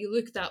race, but you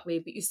look that way,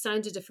 but you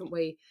sound a different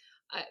way,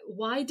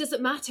 why does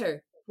it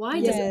matter? Why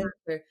does it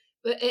matter?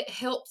 But it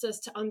helps us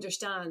to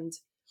understand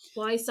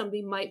why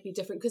somebody might be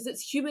different, because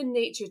it's human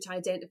nature to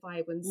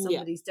identify when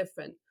somebody's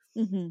different.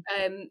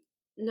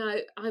 Now,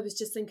 I was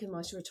just thinking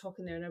while you were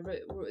talking there, and I wrote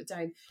it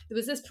down. There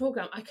was this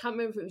program, I can't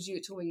remember if it was you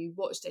that told me you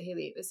watched it,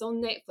 Hayley. It's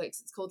on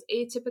Netflix. It's called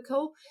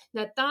Atypical.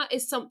 Now, that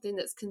is something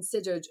that's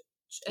considered...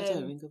 I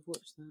don't think I've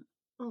watched that.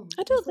 Oh,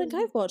 I don't think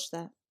I've watched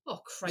that. Oh,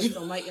 Christ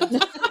almighty. I'm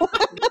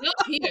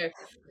not here.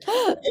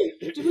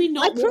 Do we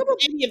not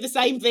watch any of the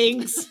same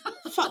things?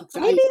 Fuck's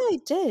sake. Maybe I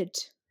did.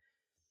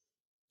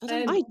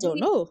 I don't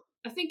know.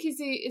 I think is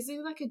he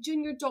like a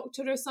junior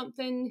doctor or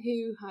something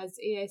who has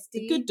ASD?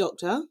 The Good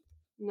Doctor?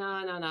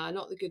 No,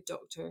 not The Good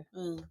Doctor.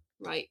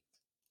 Right.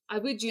 I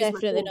would use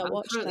definitely not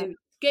watch that.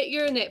 Get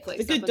your Netflix.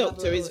 The Good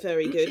Doctor is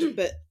very good,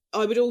 but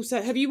I would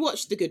also, have you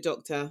watched The Good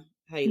Doctor,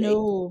 Hayley?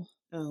 No.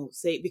 Oh,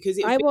 see, because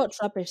I watch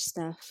rubbish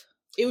stuff.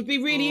 It would be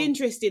really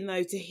interesting,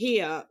 though, to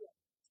hear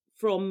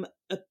from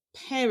a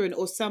parent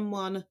or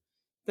someone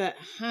that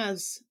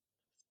has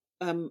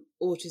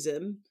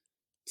autism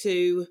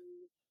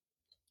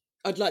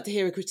I'd like to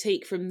hear a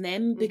critique from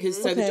them,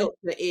 because the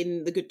doctor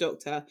in The Good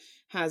Doctor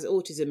has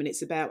autism, and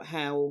it's about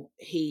how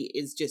he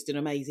is just an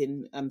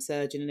amazing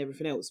surgeon and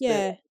everything else.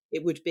 Yeah.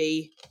 But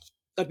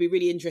I'd be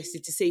really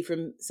interested to see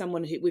from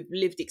someone with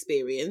lived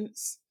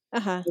experience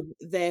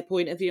their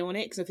point of view on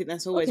it, because I think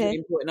that's always really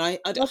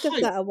important. I'd hope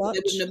give that a watch.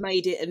 they wouldn't have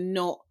made it and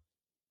not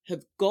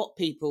have got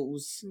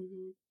people's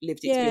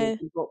lived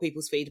experience and got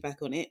people's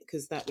feedback on it,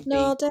 because that would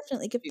I'll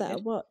definitely give that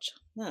a watch.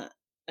 That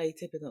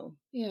atypical.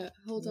 Yeah,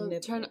 hold on.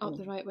 Turn it up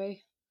the right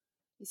way.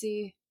 Is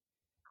he?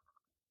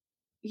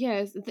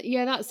 Yeah,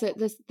 that's it.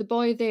 The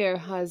boy there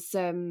has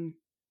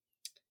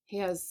he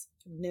has.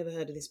 I've never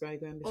heard of this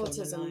program before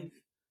autism. In my life.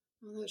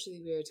 Well, that's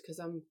really weird, because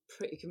I'm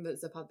pretty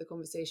convinced I've had the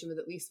conversation with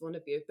at least one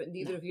of you, but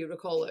neither of you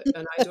recall it,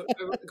 and I don't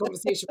remember what the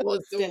conversation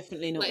was. So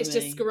definitely not. Let's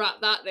just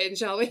scrap that then,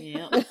 shall we?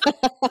 Yeah.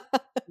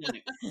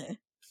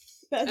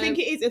 But I think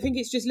it is. I think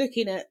it's just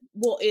looking at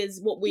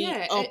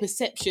our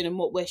perception and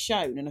what we're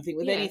shown, and I think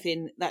with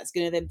anything that's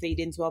going to then feed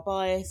into our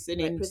bias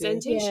and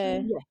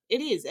representation. Yeah,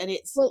 it is, and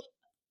it's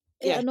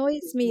it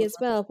annoys me as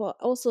well. What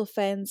also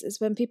offends is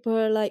when people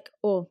are like,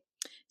 "Oh,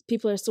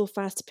 people are so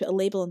fast to put a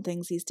label on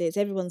things these days.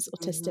 Everyone's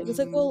autistic." It's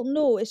like, well,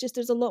 no, it's just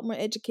there's a lot more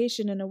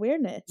education and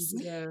awareness.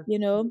 Yeah, you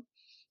know.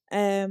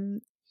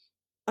 I'm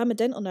a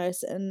dental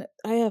nurse, and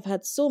I have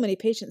had so many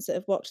patients that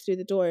have walked through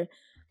the door,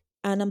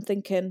 and I'm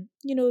thinking,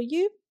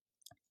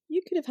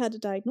 you could have had a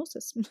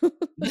diagnosis.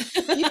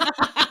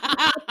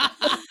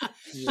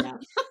 Yeah.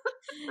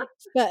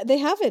 But they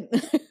haven't.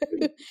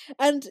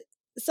 And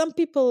some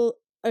people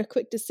are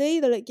quick to say,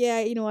 they're like, yeah,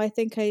 I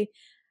think I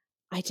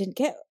didn't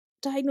get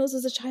diagnosed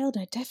as a child.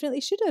 I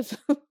definitely should have.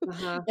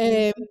 But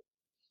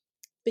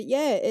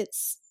yeah,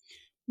 it's...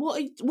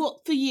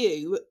 What for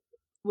you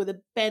were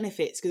the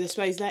benefits? Because I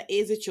suppose that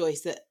is a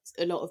choice that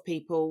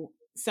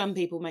some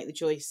people make the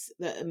choice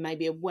that are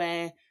maybe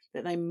aware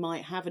that they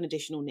might have an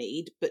additional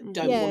need but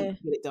don't want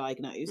to get it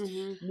diagnosed.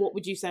 What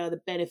would you say are the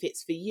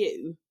benefits for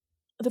you?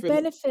 The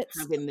benefits,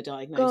 having the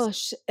diagnosis.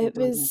 Gosh, it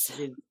was,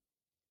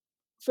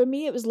 for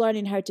me, it was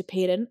learning how to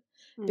parent,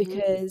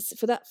 because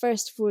for that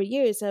first 4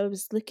 years I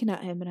was looking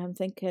at him and I'm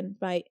thinking,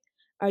 right,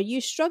 are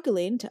you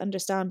struggling to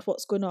understand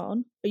what's going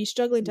on? Are you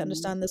struggling to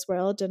understand this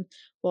world and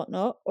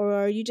whatnot? Or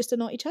are you just a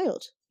naughty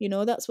child?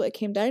 That's what it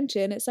came down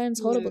to. And it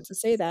sounds horrible to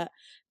say that,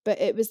 but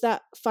it was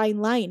that fine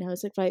line. I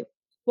was like, right,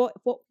 what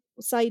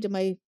side am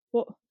I,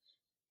 where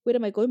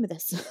am I going with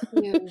this?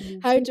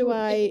 How do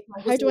I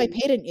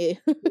parent you?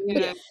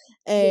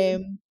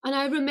 And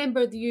I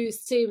remember you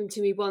saying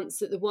to me once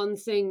that the one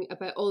thing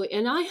about Ollie,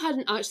 and I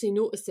hadn't actually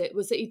noticed it,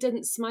 was that he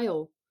didn't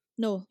smile.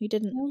 No, he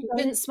didn't. He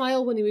didn't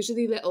smile when he was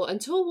really little.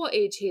 Until what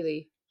age,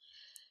 Hayley?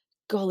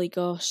 Golly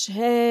gosh.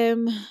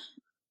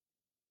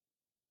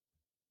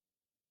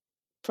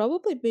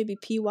 Probably maybe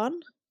P1.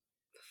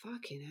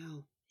 Fucking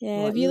hell.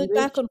 Yeah, if you look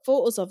back on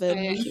photos of him,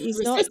 he's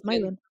not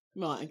smiling.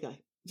 Right, okay.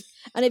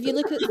 And if you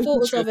look at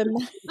photos of him,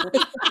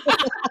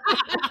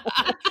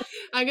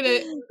 I'm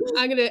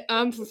gonna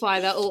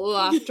amplify that little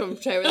laugh from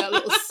Trevor, that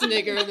little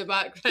snigger in the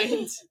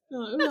background.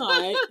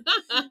 Right.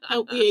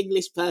 Help the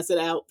English person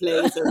out,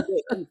 please. I'm a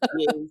bit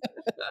confused.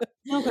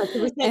 Okay,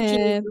 so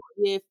reception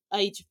is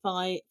age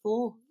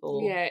 4?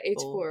 Yeah,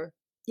 age 4.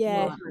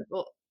 Yeah. Right.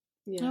 Well,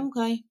 yeah.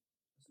 Okay.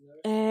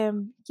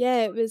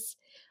 Yeah, it was,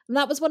 and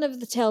that was one of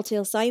the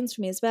telltale signs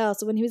for me as well.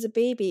 So when he was a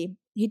baby,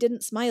 he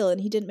didn't smile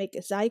and he didn't make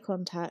his eye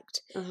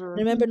contact. I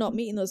remember not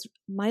meeting those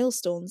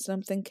milestones, and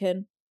I'm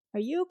thinking, are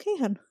you okay,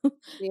 hon?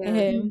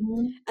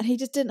 And he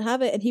just didn't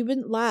have it, and he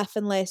wouldn't laugh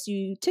unless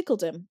you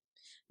tickled him.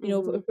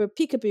 Where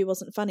Peekaboo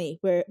wasn't funny,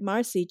 where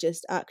Marcy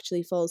just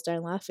actually falls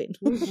down laughing.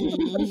 And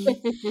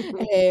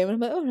I'm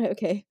like, oh, right,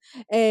 okay.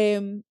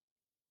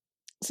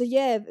 So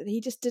yeah, he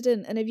just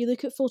didn't. And if you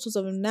look at photos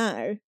of him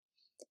now,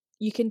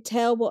 you can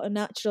tell what a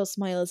natural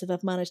smile is if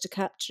I've managed to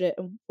capture it,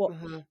 and what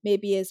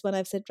maybe is when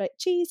I've said, right,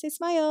 cheese, say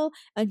smile,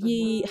 and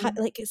he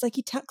it's like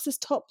he tucks his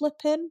top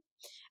lip in,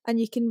 and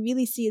you can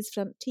really see his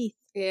front teeth.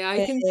 Yeah,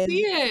 I can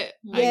see it.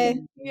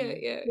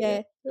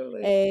 Yeah.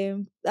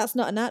 Totally. That's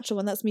not a natural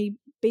one. That's me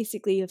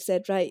basically have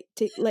said, right,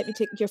 let me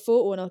take your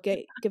photo and I'll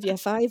give you a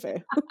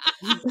 $5.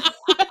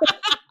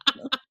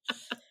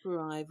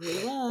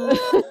 Bribery.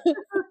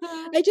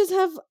 I just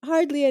have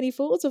hardly any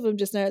photos of him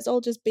just now. It's all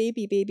just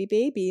baby.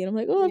 And I'm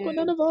like, oh, I've got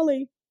none of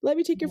Ollie. Let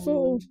me take your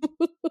photo.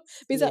 But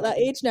he's at that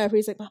age now where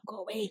he's like, Mom, go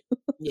away.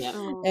 Yeah.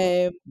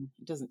 It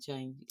doesn't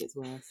change. It gets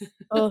worse.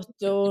 Oh,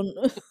 don't.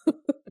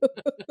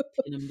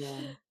 Pin him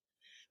down.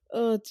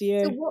 Oh,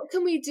 dear. So what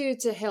can we do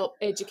to help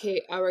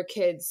educate our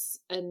kids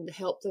and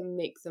help them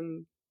make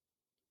them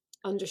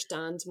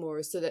understand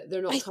more, so that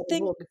they're not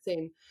coming home and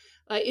saying,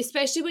 like,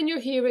 especially when you're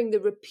hearing the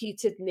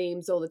repeated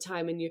names all the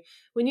time, and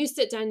when you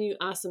sit down and you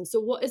ask them, so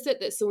what is it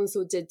that so and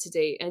so did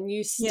today, and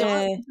you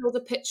start to build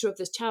a picture of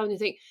this child and you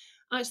think,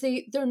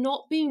 actually, they're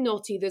not being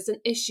naughty. There's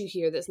an issue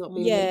here that's not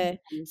being Yeah.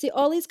 naughty. See,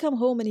 Ollie's come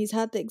home and he's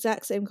had the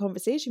exact same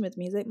conversation with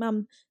me. He's like,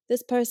 Mum,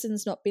 this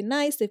person's not been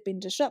nice. They've been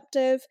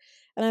disruptive.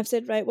 And I've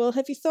said, right, well,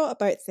 have you thought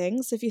about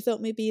things? Have you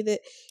thought maybe that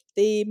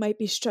they might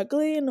be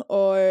struggling,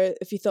 or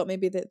if you thought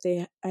maybe that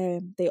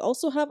they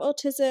also have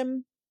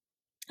autism?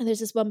 And there's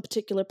this one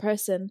particular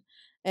person,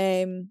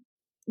 that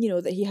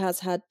he has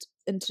had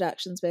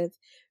interactions with,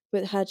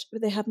 but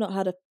they have not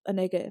had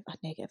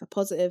a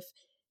positive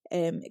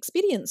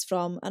experience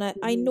from. And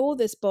I know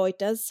this boy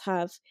does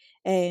have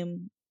a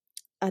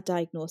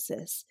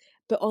diagnosis,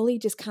 but Ollie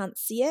just can't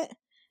see it.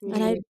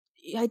 And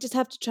I just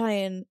have to try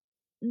and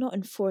not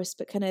enforce,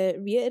 but kind of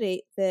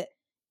reiterate that,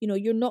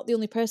 you're not the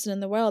only person in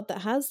the world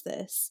that has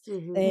this.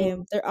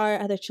 There are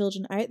other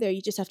children out there.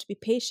 You just have to be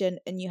patient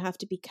and you have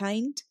to be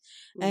kind.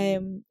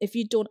 If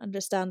you don't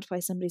understand why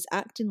somebody's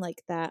acting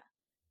like that,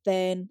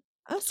 then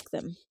ask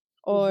them,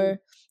 or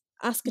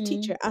ask a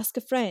teacher, ask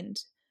a friend,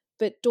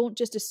 but don't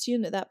just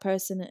assume that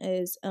person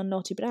is a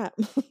naughty brat.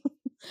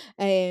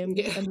 And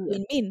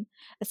being mean.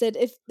 I said,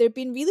 if they're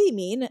being really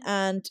mean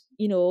and,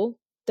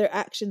 their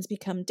actions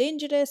become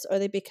dangerous or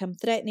they become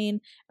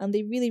threatening and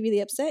they really, really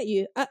upset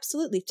you,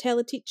 absolutely tell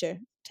a teacher,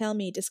 tell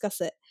me,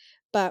 discuss it.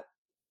 But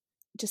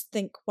just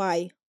think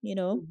why,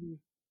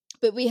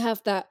 But we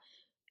have that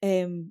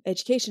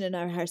education in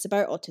our house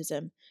about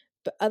autism,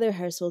 but other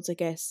households, I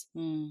guess,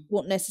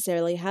 won't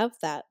necessarily have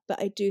that.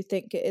 But I do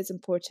think it is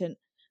important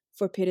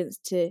for parents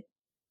to,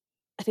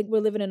 I think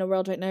we're living in a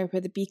world right now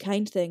where the be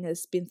kind thing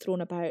has been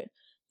thrown about.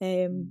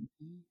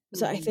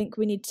 So I think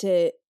we need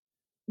to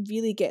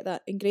really get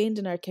that ingrained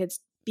in our kids.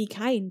 Be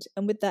kind,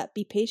 and with that,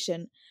 be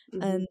patient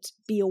and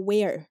be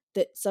aware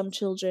that some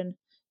children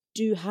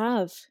do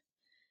have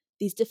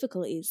these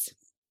difficulties.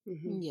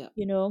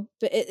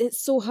 But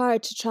it's so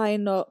hard to try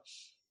and not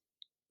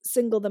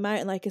single them out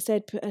and, like I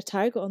said, put a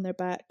target on their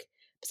back.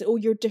 Say, oh,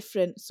 you're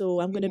different,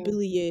 so I'm going to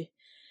bully you.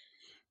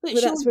 But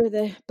that's where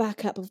the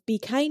backup of be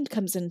kind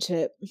comes into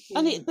it.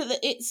 And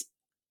it's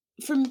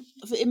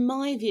in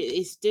my view,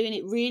 it's doing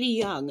it really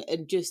young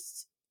and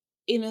just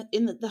in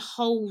the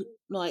whole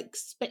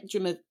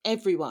spectrum of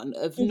everyone,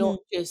 of not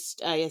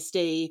just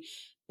ASD,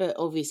 but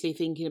obviously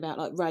thinking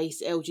about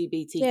race,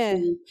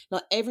 LGBTQ,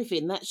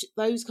 everything.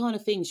 Those kind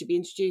of things should be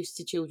introduced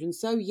to children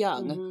so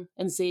young,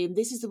 and seeing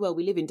this is the world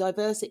we live in.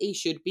 Diversity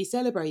should be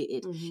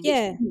celebrated.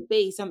 It shouldn't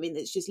be something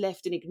that's just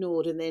left and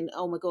ignored, and then,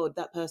 oh my God,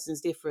 that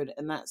person's different,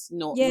 and that's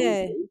not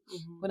normal.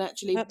 When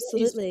actually,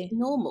 absolutely it's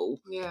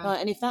normal.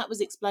 And if that was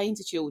explained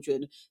to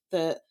children,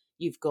 that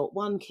you've got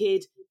one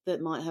kid that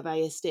might have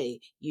ASD,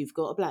 you've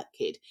got a black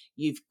kid,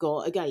 you've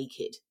got a gay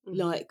kid,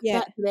 that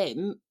to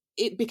them,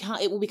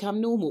 it will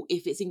become normal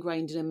if it's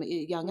ingrained in a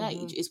young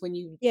age. It's when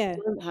you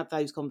don't have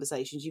those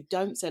conversations, you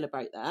don't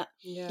celebrate that.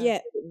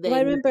 Well, I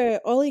remember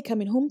Ollie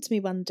coming home to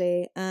me one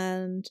day,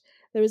 and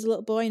there was a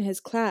little boy in his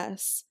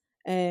class,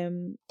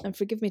 and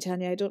forgive me,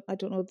 Tanya, I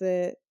don't know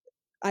the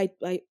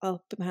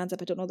I'll put my hands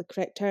up, I don't know the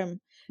correct term,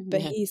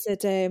 but he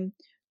said,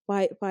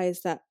 why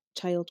is that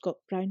child got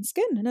brown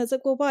skin? And I was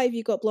like, well, why have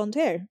you got blonde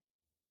hair?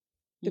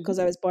 Because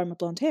I was born with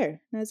blonde hair. And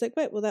I was like,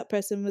 right, well, that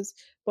person was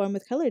born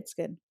with coloured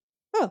skin.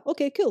 Oh,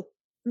 okay, cool.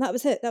 And that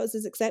was it. That was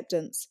his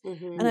acceptance.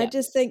 And I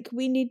just think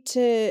we need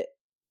to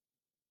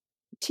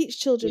teach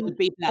children. It would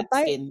be black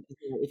skin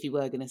if you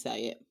were going to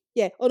say it.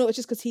 Yeah. Oh no, it's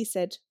just because he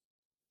said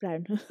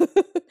brown.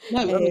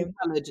 No, I mean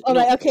coloured. All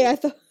right. Okay, I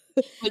thought.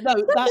 But no,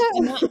 that's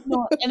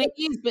not, and it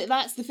is. But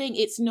that's the thing.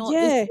 It's not.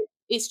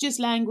 It's just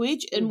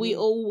language, and we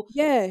all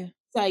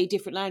say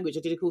different language. I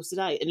did a course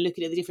today and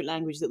looking at the different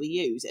language that we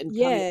use and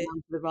coming down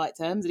to the right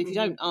terms. And if you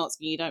don't ask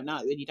and you don't know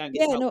and you don't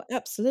get no,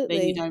 absolutely,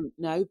 then you don't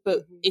know. But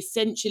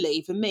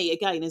essentially, for me,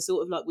 again, and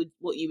sort of with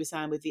what you were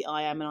saying with the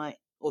I am and I,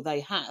 or they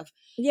have,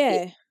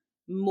 it's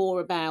more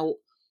about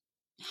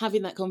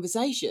having that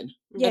conversation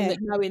and that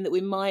knowing that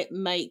we might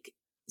make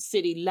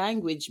silly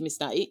language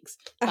mistakes,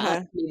 but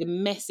actually the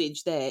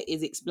message there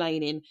is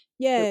explaining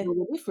that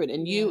we're different.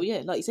 And you,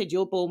 like you said,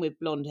 you're born with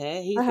blonde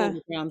hair, he's born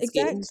with brown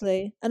skin.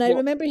 Exactly. And I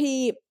remember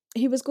he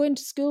was going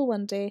to school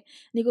one day and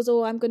he goes,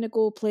 oh, I'm going to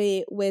go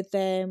play with,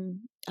 I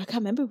can't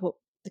remember what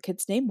the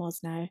kid's name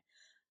was now.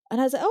 And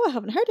I was like, oh, I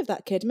haven't heard of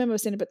that kid. I remember I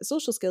was saying about the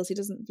social skills, he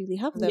doesn't really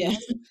have them. Like,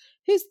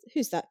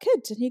 who's that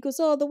kid? And he goes,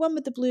 oh, the one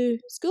with the blue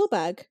school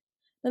bag.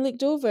 I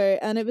looked over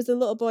and it was the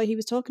little boy he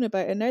was talking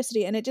about in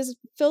nursery, and it just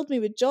filled me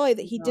with joy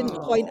that he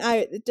didn't point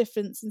out the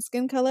difference in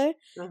skin colour.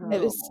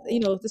 It was,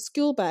 the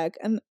school bag,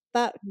 and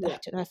that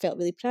I felt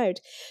really proud.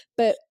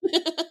 But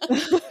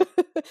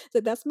so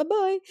that's my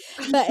boy.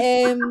 But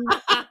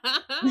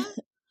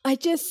I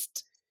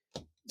just,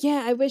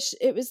 I wish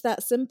it was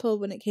that simple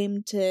when it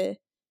came to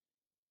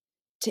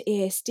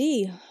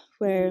ASD,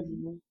 where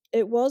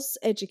it was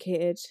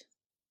educated.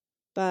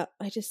 But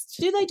I just,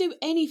 do they do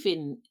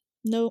anything?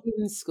 No,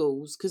 in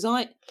schools, because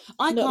I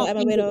not can't I'm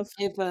aware of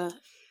ever.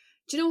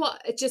 Do you know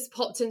what? It just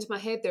popped into my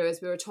head there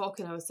as we were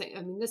talking. I was thinking,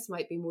 I mean, this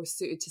might be more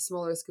suited to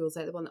smaller schools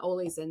like the one that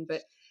Ollie's in,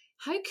 but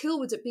how cool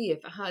would it be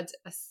if it had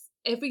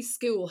every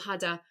school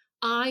had a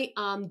I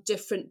am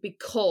different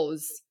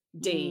because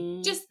day?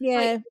 Just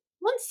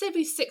once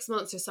every 6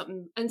 months or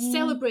something, and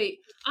celebrate.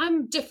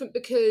 I'm different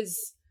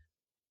because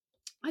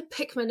I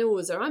pick my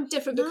nose, or I'm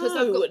different because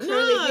I've got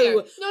curly hair.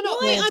 No.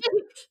 Why?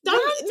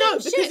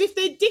 Because if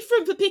they're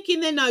different for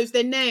picking their nose,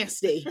 they're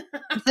nasty.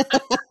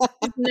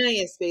 It's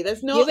nasty.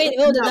 That's not. You ain't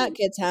holding that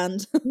kid's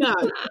hand. No,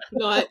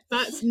 like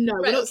that's no.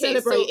 Right, we're not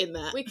celebrating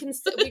that. We can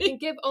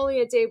give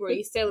Ollie a day where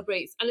he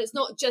celebrates, and it's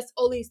not just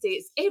Ollie's day;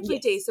 it's every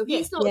day. So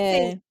he's not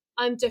saying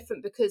I'm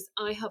different because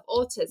I have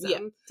autism. Yeah,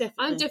 definitely.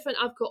 I'm different.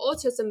 I've got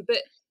autism,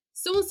 but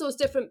so and so's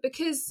different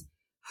because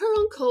her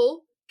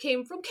uncle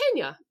came from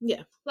Kenya.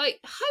 Yeah. Like,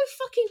 how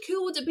fucking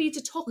cool would it be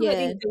to talk about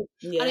these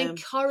things and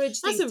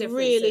encourage these differences? That's a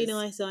really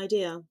nice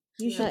idea.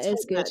 That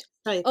is good.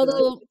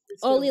 Although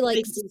Ollie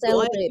likes to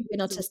celebrate being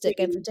autistic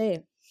every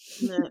day.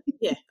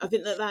 Yeah, I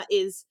think that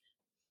is.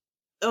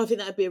 I think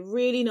that would be a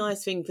really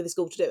nice thing for the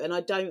school to do. And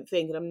I don't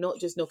think, and I'm not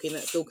just knocking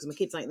that school because my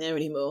kids ain't there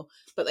anymore,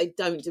 but they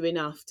don't do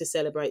enough to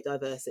celebrate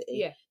diversity.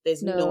 Yeah.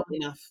 There's not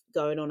enough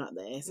going on up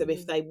there. So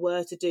if they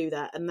were to do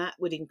that, and that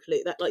would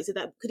include that, like I said,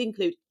 that could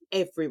include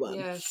everyone,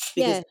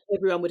 because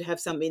everyone would have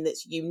something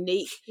that's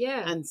unique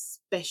and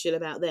special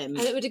about them,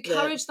 and it would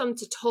encourage them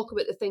to talk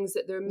about the things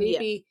that they're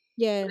maybe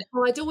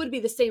oh, I don't want to be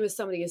the same as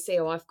somebody who say,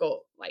 oh, I've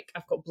got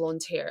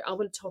blonde hair. I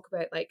want to talk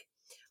about, like,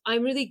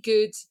 I'm really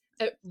good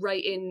at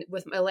writing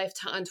with my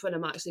left hand when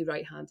I'm actually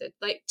right-handed.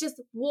 Like,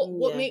 just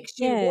what makes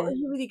you, what are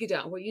you really good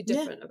at, what are you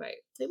different about?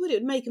 It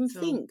would make them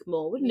think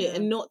more, wouldn't it,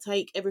 and not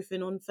take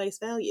everything on face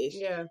value.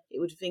 It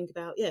would think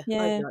about I'd like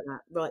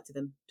that, write to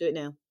them, do it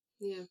now.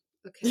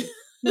 Okay.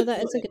 No,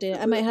 that is a good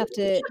idea. I might have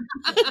to.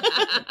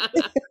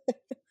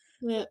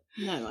 No,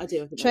 I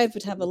do. Trev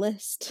would have a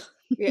list.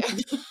 Yeah.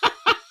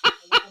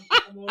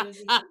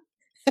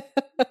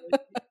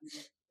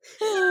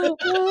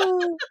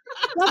 Oh,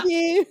 love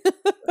you.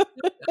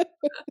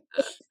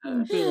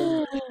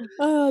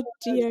 Oh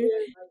dear.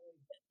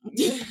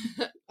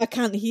 I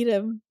can't hear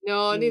him.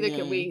 No, neither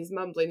can we. He's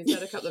mumbling. He's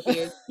had a couple of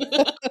beers.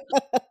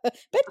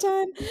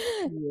 Bedtime.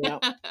 Yeah.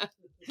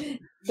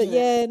 But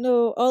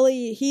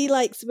Ollie, he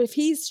likes, if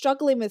he's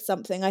struggling with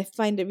something, I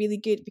find it really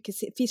good,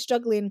 because if he's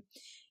struggling,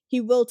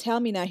 he will tell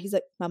me now. He's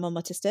like, Mum, I'm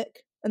autistic.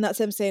 And that's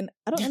him saying,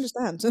 I don't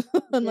understand.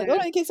 I'm like, all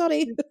right, okay,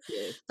 sorry.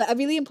 But a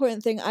really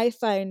important thing I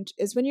found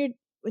is when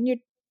you're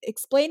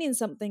explaining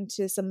something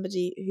to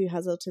somebody who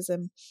has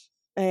autism,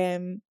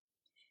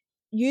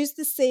 use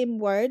the same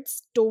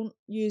words, don't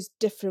use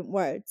different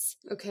words.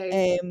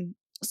 Okay.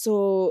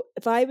 So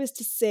if I was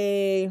to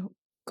say,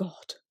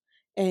 God,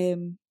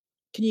 can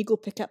you go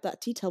pick up that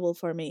tea towel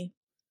for me?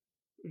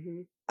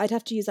 Mm-hmm. I'd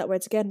have to use that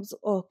words again.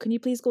 Oh, can you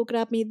please go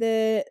grab me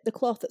the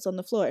cloth that's on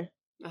the floor?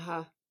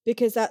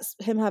 Because that's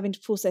him having to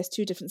process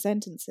two different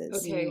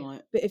sentences. Okay.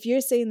 But if you're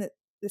saying that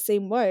the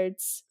same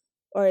words,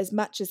 or as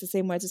much as the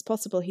same words as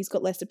possible, he's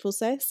got less to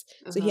process,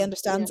 so he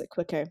understands it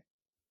quicker.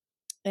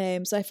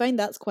 So I find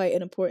that's quite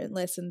an important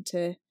lesson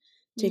to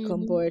take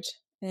on board.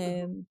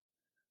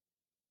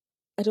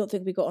 I don't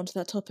think we got onto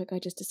that topic. I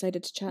just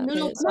decided to chat. No,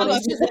 you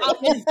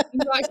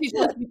actually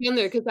talked again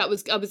there, because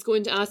I was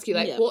going to ask you,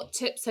 like, what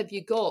tips have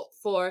you got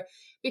for?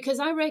 Because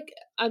I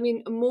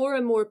mean, more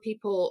and more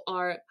people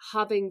are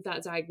having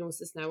that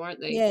diagnosis now, aren't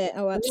they? Yeah,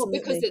 oh, absolutely.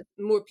 Not because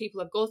more people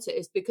have got it,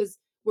 it's because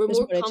we're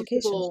more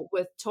comfortable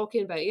with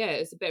talking about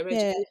it's a bit of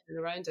education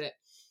around it.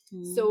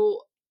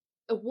 So,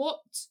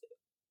 what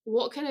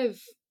kind of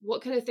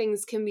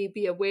things can we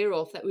be aware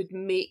of that would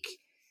make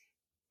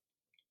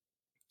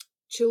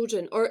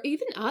children, or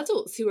even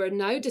adults who are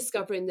now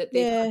discovering that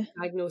they've had a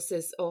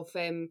diagnosis of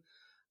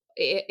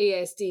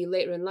ASD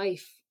later in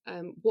life,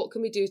 what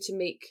can we do to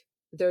make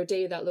their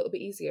day that little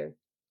bit easier?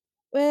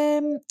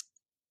 Well,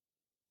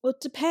 it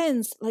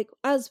depends. Like,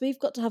 as we've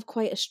got to have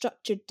quite a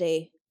structured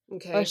day,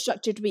 or a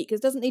structured week.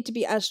 It doesn't need to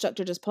be as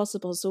structured as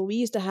possible. So we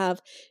used to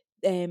have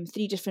 3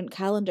 different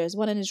calendars,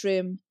 1 in his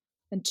room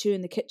and 2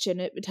 in the kitchen.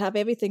 It would have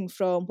everything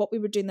from what we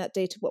were doing that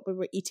day to what we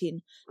were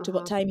eating to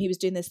what time he was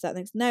doing this, that, and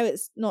things. Now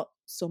it's not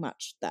so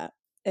much that.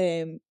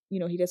 He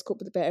does cope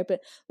with it better.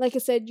 But like I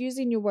said,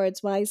 using your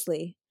words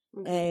wisely,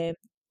 and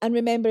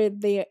remember,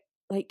 they,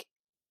 like,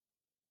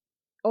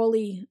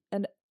 Ollie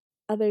and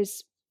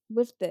others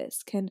with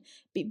this can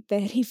be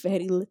very,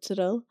 very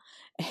literal.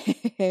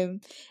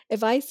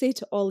 If I say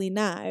to Ollie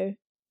now,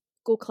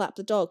 go clap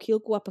the dog, he'll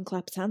go up and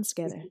clap his hands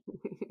together.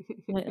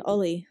 I'm like,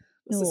 Ollie,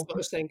 that's a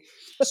Scottish thing.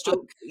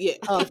 Stroke. Yeah.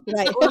 Oh,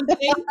 right.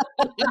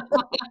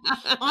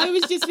 I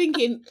was just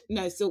thinking,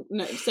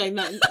 saying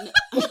that.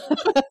 No.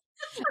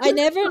 I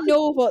never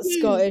know what's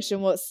Scottish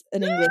and what's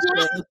an English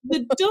thing.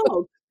 The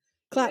dog.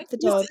 Clap the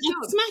dog.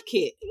 Smack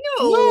it.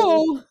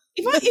 No.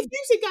 If you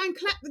said go and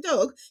clap the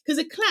dog, because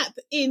a clap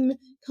in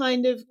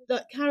kind of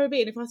like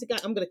Caribbean, if I said go,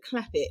 I'm going to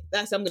clap it,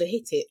 that's I'm going to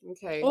hit it.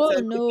 Okay. Oh, so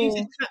no. If you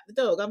said clap the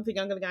dog, I'm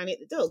thinking I'm going to go and hit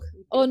the dog.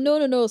 Oh,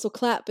 no. So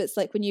clap, it's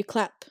like when you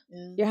clap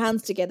your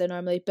hands together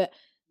normally, but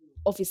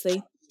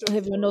obviously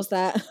everyone knows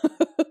that.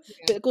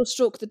 But go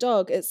stroke the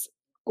dog, it's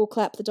go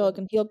clap the dog,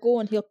 and he'll go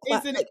and he'll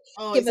clap, give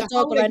the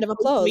dog a round of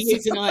applause.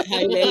 Tonight,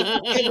 Hayley.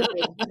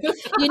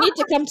 You need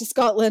to come to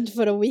Scotland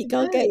for a week.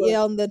 I'll get you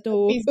on the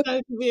door.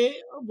 Oh,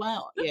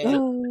 wow. Yeah.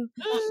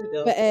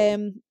 But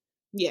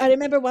Yeah. I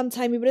remember one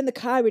time we were in the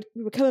car, we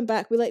were coming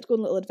back, we liked to go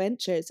on little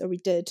adventures, or we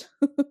did.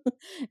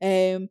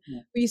 We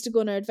used to go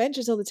on our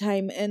adventures all the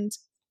time, and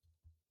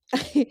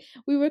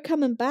we were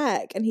coming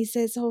back, and he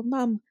says, "Oh,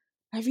 Mum,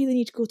 I really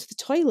need to go to the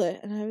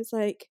toilet." And I was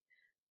like,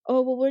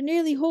 "Oh, well, we're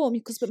nearly home."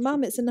 He goes, "But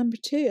Mum, it's a number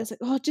 2. I was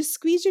like, "Oh, just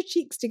squeeze your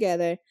cheeks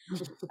together."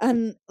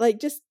 And like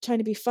just trying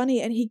to be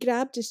funny, and he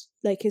grabbed his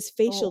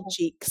facial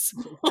cheeks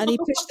and he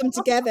pushed them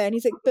together, and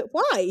he's like, "But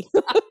why?"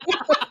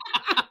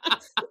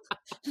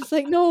 It's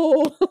like,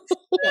 no.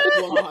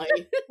 Why?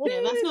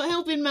 Yeah, that's not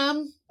helping,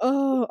 Mum.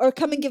 Oh, or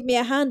come and give me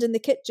a hand in the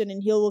kitchen,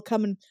 and he'll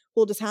come and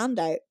hold his hand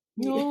out.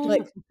 No.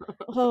 Like,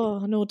 oh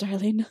no,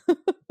 darling.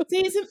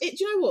 See, do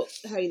you know what,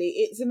 Hayley?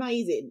 It's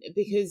amazing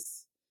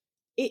because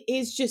it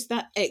is just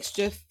that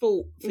extra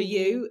thought for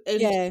you.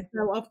 And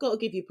I've got to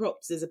give you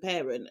props as a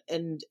parent,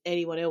 and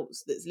anyone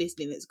else that's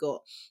listening that's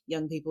got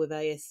young people with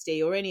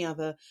ASD or any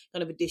other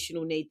kind of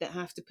additional need that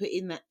have to put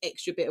in that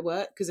extra bit of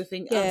work. Because I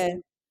think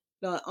like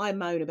I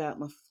moan about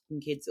my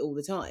fucking kids all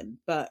the time,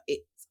 but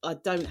I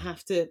don't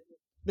have to.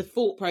 The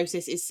thought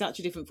process is such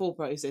a different thought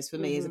process for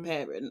me as a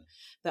parent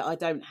that I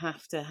don't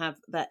have to have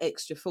that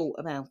extra thought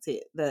about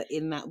it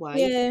in that way.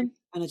 Yeah.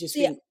 And I just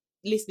think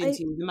listening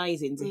to you is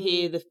amazing to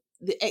hear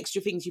the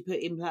extra things you put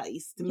in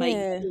place to make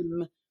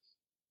them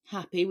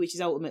happy, which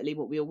is ultimately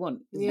what we all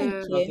want.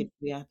 Thank you. To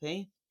be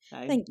happy. So,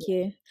 thank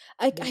you.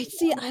 I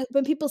see.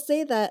 When people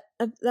say that,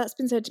 that's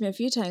been said to me a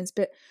few times,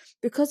 but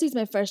because he's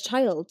my first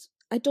child,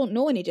 I don't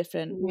know any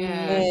different.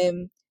 Yeah.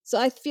 So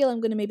I feel I'm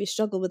going to maybe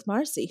struggle with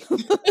Marcy.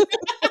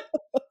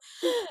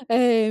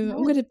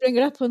 I'm going to bring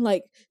her up on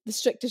like the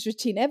strictest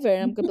routine ever,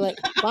 and I'm going to be like,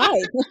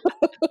 why?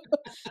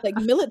 Like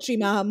military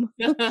mom.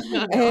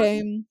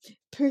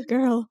 Poor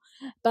girl.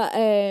 But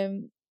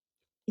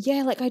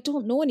like I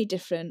don't know any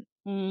different.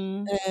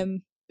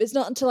 It's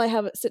not until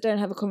I sit down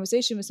and have a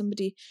conversation with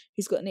somebody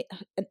who's got an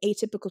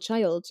atypical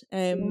child.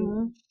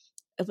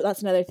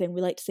 That's another thing,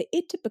 we like to say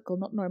atypical,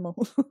 not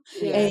normal.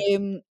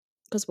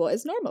 Because what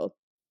is normal?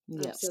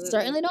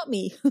 Certainly not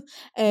me.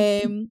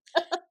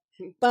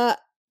 But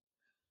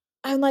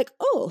I'm like,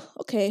 oh,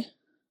 okay,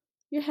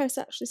 your house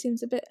actually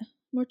seems a bit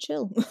more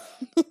chill.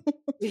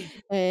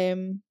 But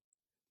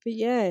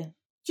yeah,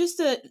 just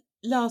a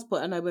last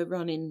point. I know we're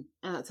running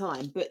out of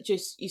time, but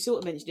just you sort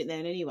of mentioned it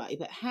then anyway.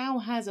 But how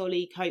has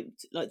Ollie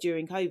coped like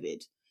during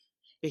COVID?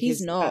 Because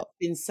he's not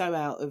been so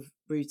out of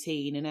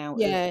routine and out.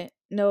 Yeah,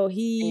 no,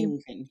 the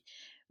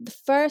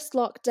first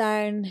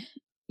lockdown,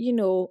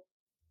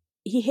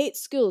 he hates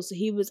school, so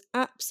he was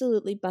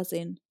absolutely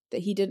buzzing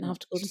that he didn't have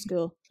to go to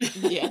school.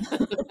 He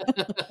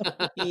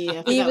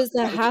was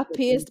the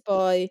happiest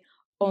boy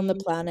on the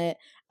planet.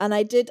 And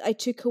I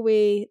took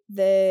away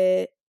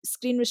the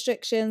screen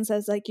restrictions. I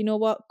was like, you know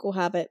what, go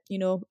have it.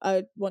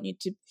 I want you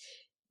to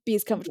be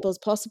as comfortable as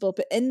possible.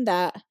 But in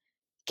that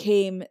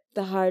came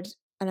the hard,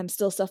 and I'm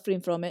still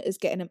suffering from it, is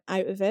getting him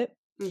out of it.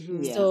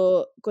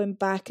 So going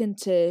back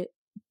into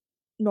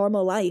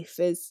normal life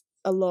is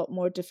a lot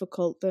more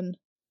difficult than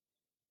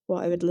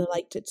what I would have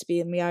liked it to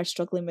be, and we are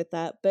struggling with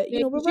that. But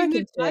we're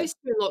working through it.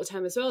 During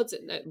lockdown as well,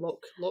 didn't it?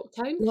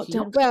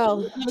 Lockdown.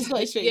 Well,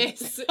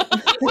 yes.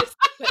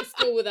 Let's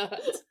go with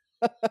that.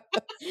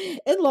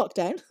 In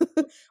lockdown,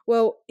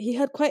 well, he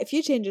had quite a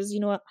few changes.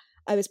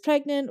 I was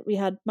pregnant. We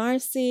had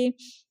Marcy.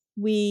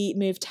 We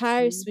moved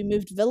house. We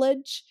moved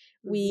village.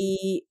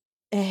 We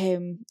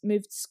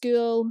moved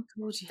school.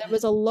 God, yeah. There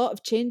was a lot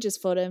of changes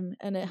for him,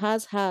 and it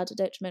has had a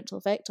detrimental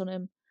effect on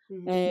him.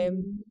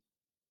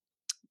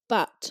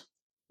 But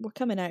we're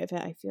coming out of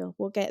it, I feel.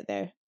 We'll get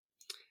there.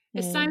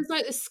 It sounds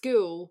like the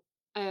school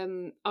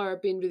are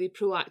being really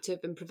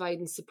proactive in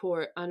providing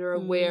support and are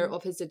aware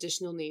of his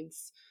additional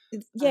needs.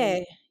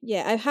 Yeah.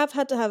 I have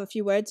had to have a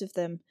few words with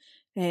them.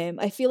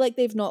 I feel like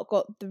they've not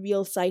got the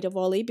real side of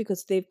Ollie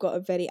because they've got a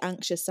very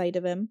anxious side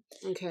of him.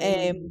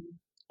 Okay.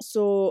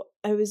 So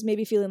I was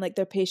maybe feeling like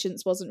their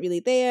patience wasn't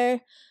really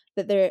there,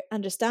 that their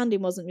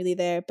understanding wasn't really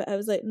there. But I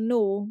was like,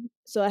 no.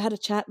 So I had a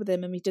chat with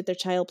him, and we did their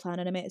child plan,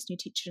 and I met his new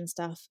teacher and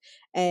stuff.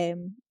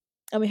 And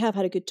we have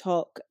had a good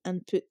talk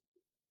and put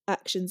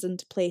actions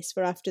into place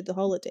for after the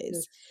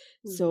holidays.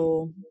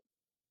 So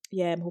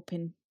yeah, I'm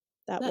hoping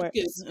that's works.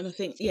 Good. And I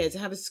think to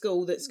have a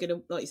school that's going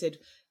to, like you said,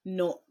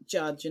 not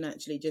judge and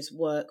actually just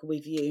work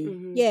with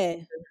you. Yeah,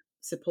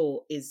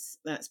 support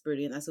that's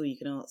brilliant. That's all you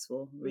can ask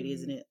for, really,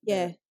 isn't it?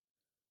 Yeah.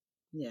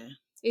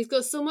 He's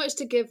got so much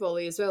to give,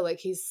 Ollie, as well. Like,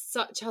 he's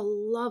such a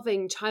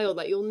loving child.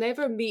 Like, you'll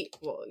never meet,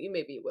 well, you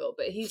maybe will,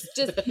 but he's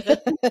just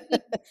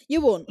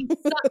you won't. He's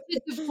such a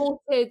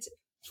devoted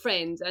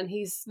friend, and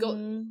he's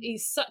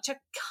such a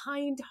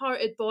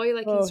kind-hearted boy.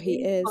 Like, he's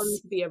really fun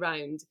to be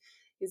around.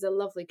 He's a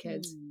lovely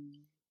kid.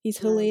 He's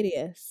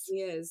hilarious.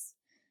 He is.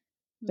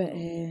 But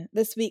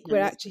this week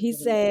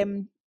he's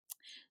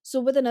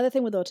so with another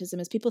thing with autism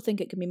is people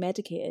think it can be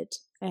medicated,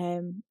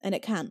 and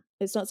it can't.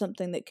 It's not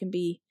something that can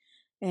be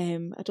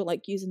I don't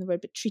like using the word,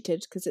 but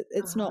treated, because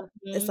it's not.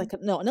 It's like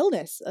not an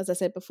illness, as I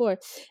said before.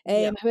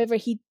 However,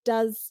 he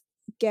does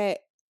get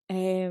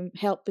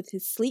help with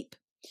his sleep.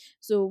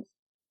 So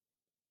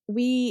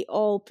we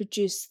all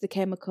produce the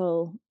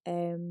chemical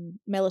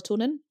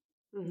melatonin.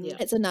 Mm-hmm.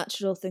 It's a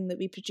natural thing that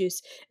we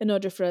produce in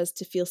order for us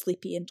to feel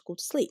sleepy and to go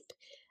to sleep.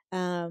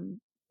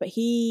 But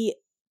he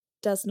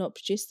does not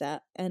produce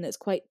that, and it's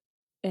quite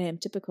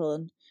typical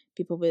in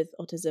people with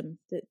autism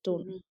that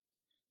don't. Mm-hmm.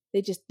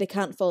 They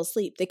can't fall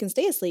asleep. They can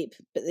stay asleep,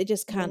 but they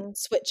just can't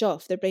switch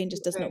off. Their brain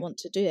just does not want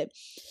to do it.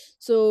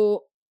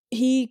 So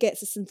he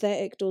gets a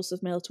synthetic dose of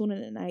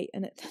melatonin at night,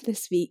 and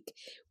this week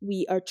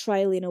we are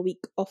trialing a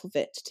week off of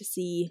it to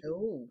see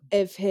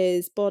if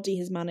his body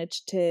has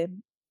managed to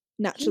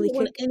naturally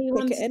click it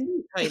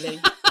in.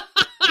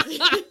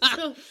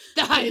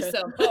 That is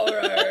some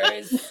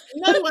horrors.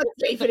 No one's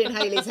sleeping in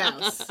Hayley's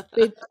house.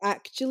 They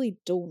actually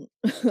don't.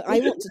 I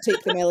want to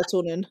take the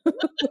melatonin.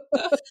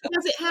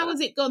 How has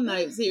it gone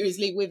though?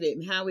 Seriously, with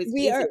him, how is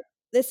it?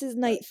 This is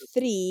night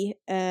 3,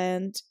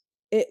 and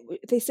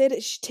they said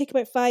it should take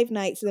about 5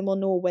 nights, and then we'll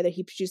know whether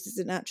he produces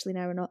it naturally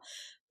now or not.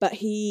 But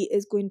he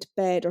is going to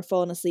bed or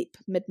falling asleep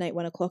midnight,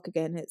 1 o'clock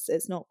again.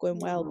 It's not going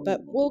well,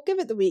 but we'll give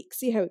it the week,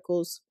 see how it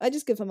goes. I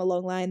just give him a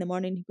long lie in the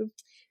morning.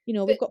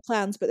 We've got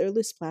plans, but they're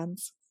loose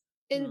plans.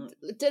 And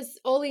does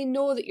Ollie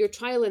know that you're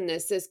trialing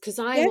this? Because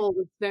I'm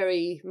always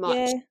very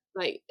much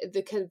like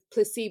the kind of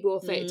placebo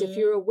effect. If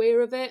you're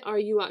aware of it, are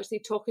you actually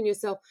talking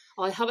yourself,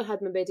 oh, I haven't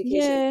had my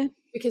medication? Yeah.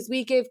 Because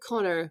we gave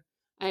Connor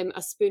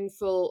a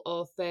spoonful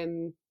of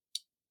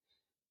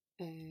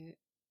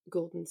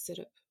golden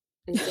syrup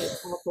instead of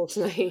apple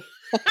tonight.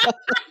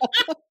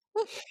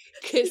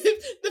 Because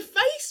the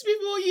face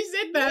before you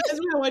said that as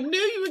well, I knew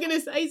you were going to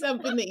say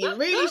something that you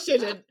really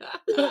shouldn't.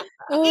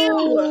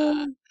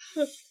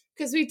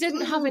 Because we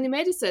didn't have any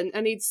medicine,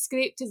 and he'd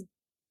scraped his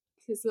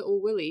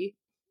little willy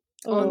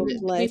on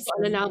an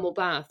enamel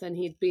bath, and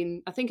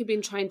I think he'd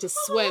been trying to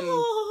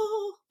swim,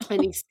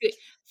 and he scraped.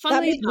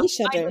 Funnily enough,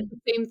 I did the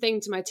same thing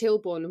to my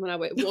tailbone when I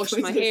washed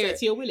my hair.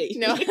 To your willy.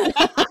 No.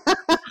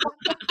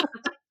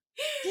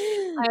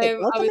 I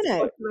was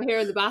washing my hair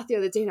in the bath the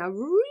other day, and I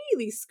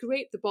really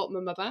scraped the bottom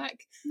of my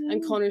back,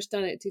 and Connor's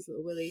done it to his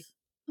little willy.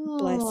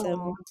 Bless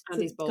him.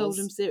 And his balls.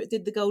 Golden syrup.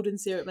 Did the golden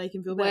syrup make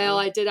him feel better? Well,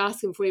 I did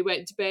ask him before he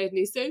went to bed, and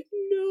he said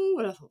no.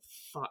 And I thought,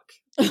 fuck.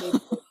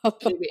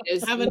 Maybe it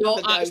is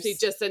not actually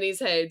just in his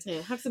head.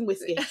 Yeah, have some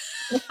whiskey.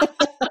 Some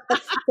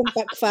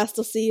Buckfast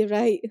will see you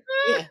right.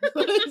 Yeah,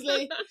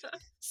 honestly.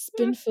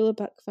 Spoonful of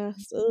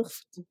Buckfast. Ugh.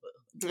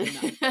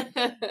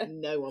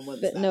 No one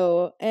wants but that.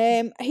 No,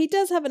 he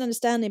does have an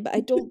understanding, but I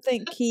don't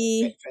think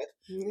he.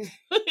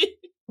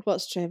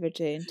 What's Trevor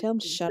doing? Tell him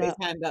to shut up.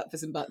 His hand up for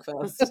some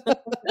Buckfast.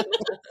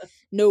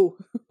 No.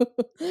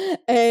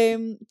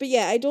 But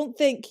yeah, I don't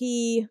think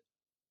he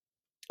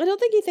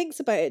thinks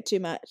about it too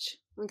much.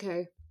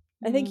 Okay.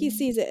 I think he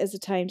sees it as a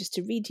time just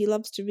to read. He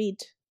loves to read.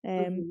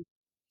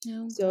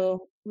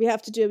 So we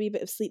have to do a wee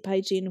bit of sleep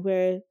hygiene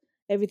where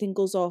everything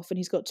goes off and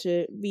he's got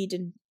to read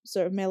and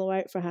sort of mellow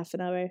out for half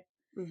an hour.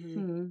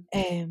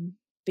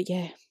 But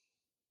yeah.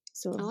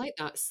 So I like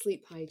that,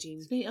 sleep hygiene.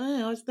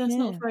 That's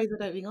not a phrase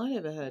I don't think I'd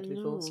ever heard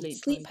before.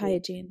 Sleep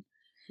hygiene.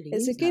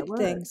 It's a good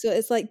thing. So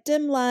it's like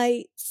dim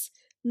lights,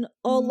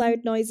 all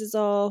loud noises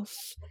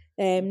off,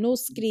 no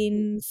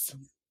screens,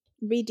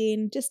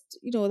 reading, just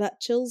that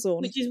chill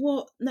zone. Which is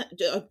what,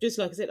 just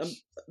like I said,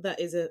 that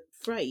is a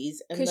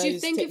phrase. Because you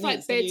think of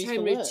like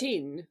bedtime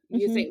routine,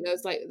 you think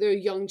there are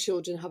young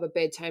children have a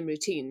bedtime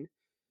routine,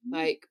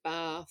 like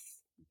bath,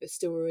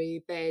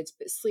 story, bed,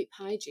 but sleep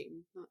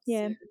hygiene.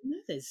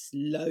 There's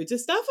loads of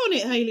stuff on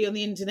it, Hayley, on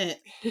the internet.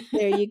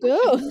 There you go.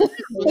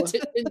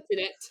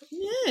 Internet.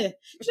 Yeah.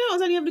 I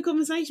was only having a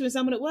conversation with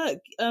someone at work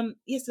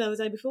yesterday or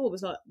the day before. It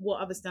was like,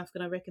 what other stuff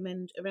can I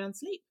recommend around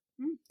sleep?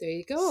 There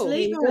you go.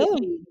 Sleep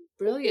hygiene.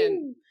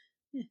 Brilliant.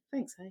 Yeah,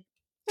 thanks, Hay.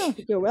 Oh,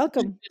 you're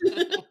welcome.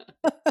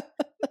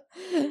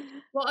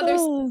 What other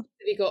stories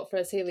have you got for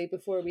us, Hayley,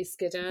 before we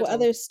skedaddle? What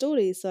other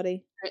stories,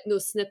 sorry? No,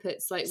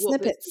 snippets. Like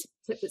snippets.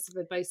 What snippets of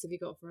advice have you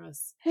got for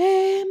us?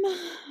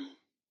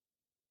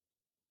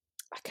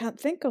 I can't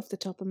think off the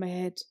top of my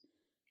head.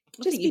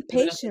 Just be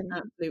patient.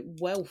 Absolute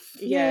wealth.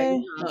 Yeah.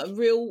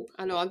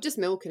 I know, I'm just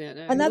milking it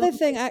now. Another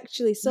thing,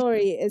 actually,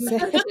 sorry, is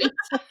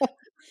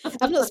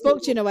I've not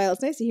spoken to you in a while.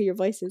 It's nice to hear your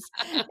voices.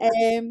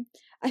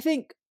 I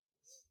think,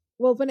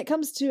 well, when it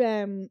comes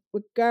to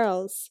with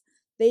girls,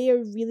 they are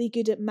really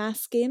good at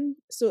masking,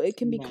 so it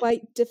can be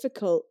quite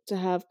difficult to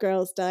have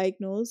girls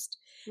diagnosed.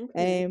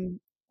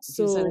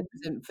 So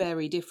present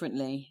very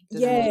differently.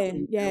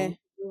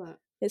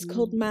 It's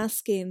called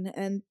masking,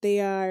 and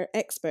they are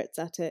experts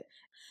at it.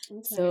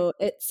 So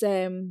it's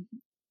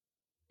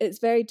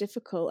very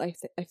difficult.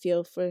 I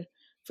feel for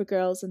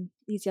girls and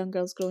these young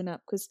girls growing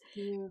up, because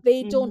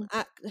they don't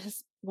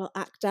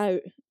act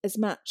out as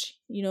much.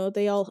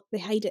 They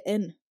hide it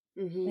in.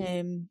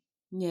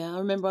 I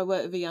remember I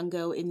worked with a young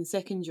girl in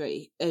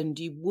secondary, and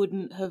you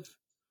wouldn't have,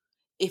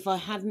 if I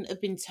hadn't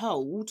have been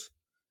told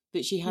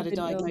that she had a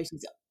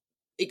diagnosis,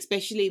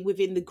 especially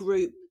within the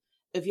group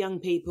of young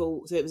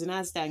people. So it was an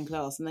ASDAN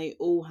class, and they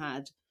all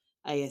had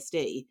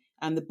ASD,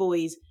 and the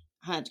boys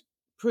had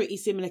pretty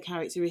similar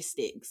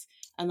characteristics.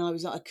 And I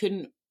was like, I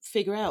couldn't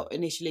figure out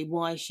initially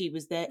why she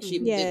was there.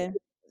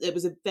 there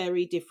was a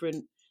very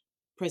different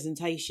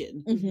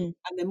presentation. Mm-hmm.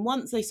 And then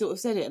once they sort of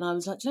said it, and I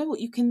was like, do you know what,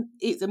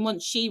 and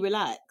once she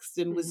relaxed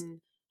and was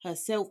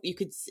herself, you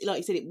could, like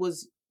you said,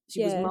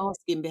 she was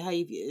masking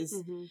behaviours,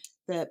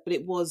 but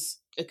it was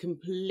a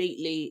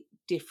completely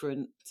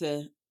different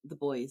to the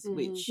boys,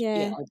 which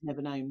I'd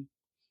never known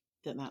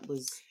that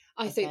was.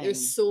 I think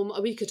there's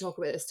we could talk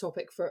about this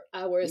topic for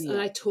hours, and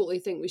I totally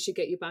think we should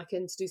get you back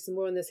in to do some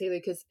more on this, Hayley,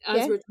 because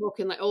as we're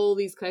talking, like, all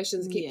these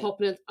questions keep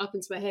popping up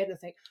into my head, and I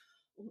think,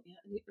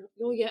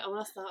 I'll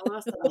ask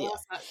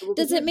that. So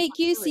does it make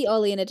you see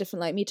Ollie in a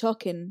different light? Me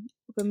talking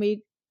when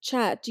we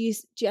chat, do you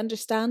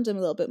understand him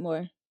a little bit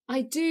more?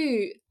 I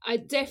do. I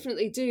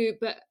definitely do.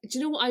 But do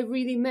you know what I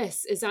really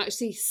miss is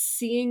actually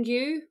seeing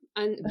you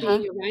and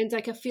being around.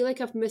 Like, I feel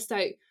like I've missed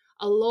out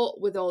a lot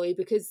with Ollie,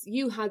 because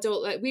you had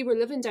all, like, we were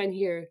living down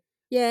here.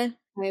 Yeah.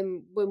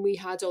 When we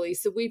had Ollie,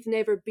 so we've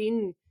never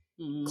been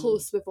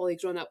close with Ollie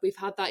growing up. We've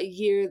had that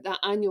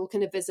annual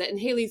kind of visit, and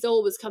Hayley's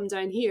always come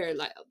down here,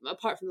 like,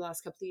 apart from the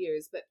last couple of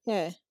years. But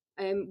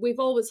we've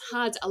always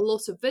had a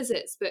lot of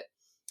visits. But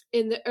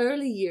in the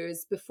early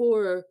years,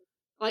 before,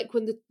 like,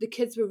 when the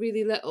kids were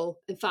really little,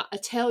 in fact, I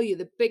tell you,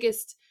 the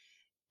biggest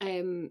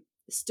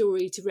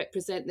story to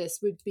represent this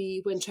would be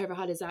when Trevor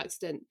had his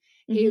accident.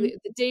 Hayley,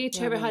 the day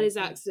Trevor had his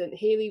accident,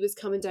 Hayley was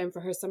coming down for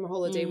her summer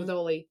holiday with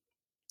Ollie.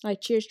 Hi,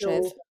 cheers,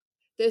 Trev.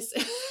 This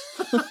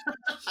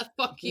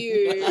fuck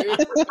you.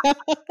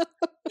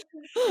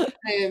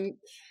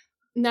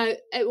 Now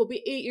it will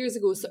be 8 years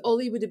ago, so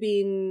Ollie would have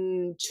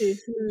been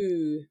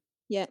 2.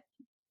 Yeah.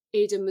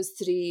 Aidan was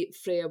 3,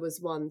 Freya was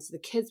 1. So the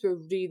kids were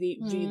really,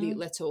 really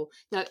little.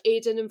 Now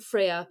Aidan and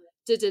Freya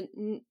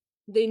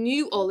they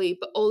knew Ollie,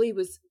 but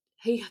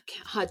he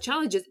had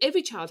challenges.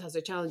 Every child has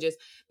their challenges,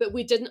 but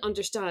we didn't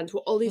understand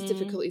what Ollie's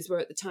difficulties were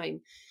at the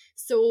time.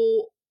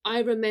 So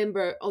I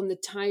remember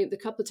the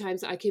couple of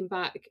times that I came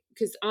back,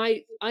 because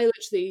I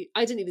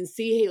didn't even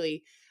see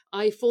Hayley.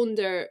 I phoned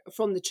her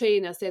from the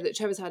train. I said that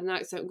Trevor's had an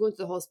accident. I'm going to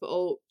the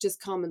hospital. Just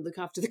come and look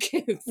after the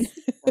kids.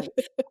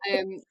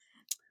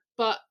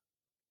 But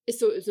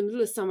so it was in the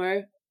middle of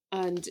summer,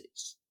 and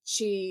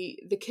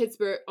the kids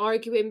were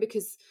arguing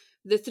because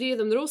the 3 of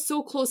them, they're all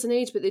so close in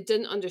age, but they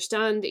didn't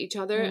understand each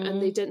other,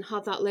 and they didn't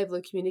have that level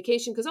of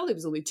communication, because Ollie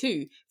was only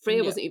 2.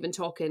 Freya wasn't even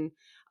talking.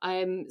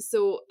 I don't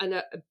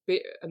know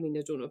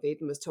if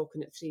Aidan was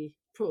talking at 3.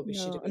 Probably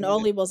should have been. And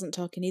Ollie wasn't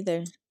talking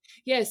either.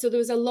 Yeah, so there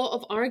was a lot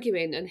of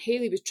arguing, and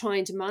Hayley was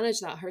trying to manage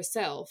that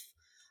herself,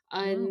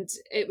 and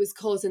it was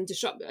causing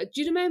disruption.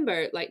 Do you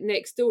remember, like,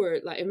 next door?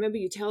 Like, I remember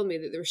you telling me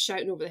that they were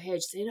shouting over the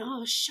hedge, saying,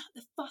 "Oh, shut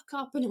the fuck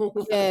up!" and all.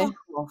 Yeah,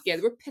 yeah,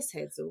 they were piss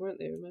heads, though, weren't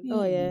they? Remember?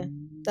 Oh yeah,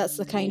 that's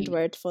the kind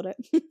word for it.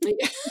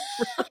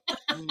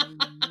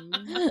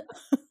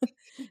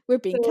 We're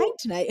being kind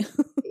tonight.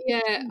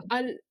 Yeah,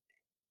 and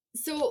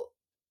so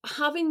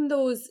having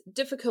those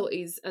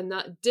difficulties and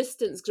that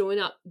distance growing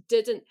up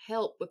didn't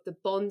help with the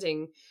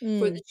bonding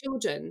for the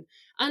children.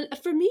 And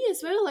for me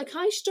as well, like,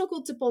 I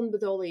struggled to bond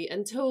with Ollie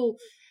until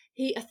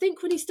I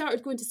think when he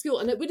started going to school,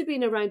 and it would have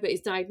been around about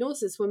his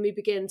diagnosis when we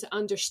began to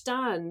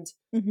understand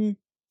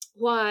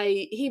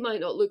why he might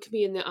not look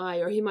me in the eye,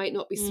 or he might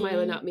not be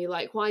smiling at me.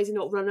 Like, why is he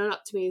not running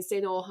up to me and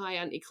saying, "Oh, hi,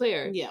 Auntie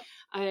Claire"? Yeah.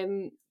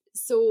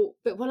 So,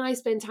 but when I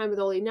spend time with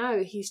Ollie now,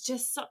 he's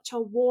just such a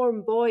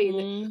warm boy,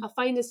 and I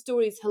find his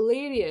stories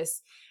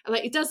hilarious. And,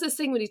 like, he does this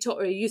thing when he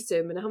used to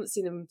him, and I haven't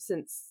seen him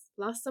since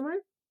last summer.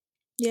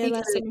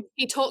 Yeah,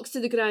 he talks to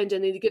the ground,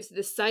 and then he gives it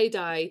the side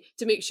eye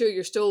to make sure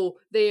you're still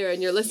there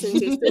and you're listening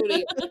to his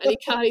story. And he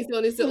carries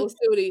on his little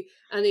story,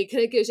 and he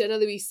kind of gives you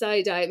another wee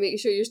side eye, making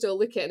sure you're still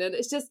looking. And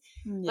it's just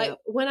like,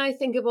 when I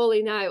think of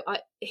Ollie now,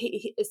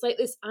 it's like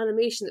this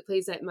animation that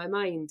plays out in my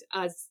mind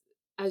as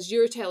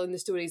you're telling the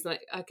stories.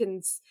 Like, I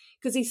can,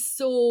 because he's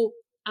so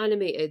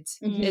animated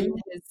in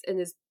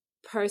his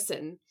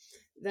person,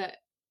 that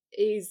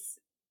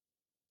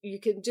you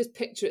can just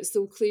picture it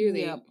so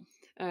clearly. Yeah.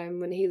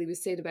 When Hayley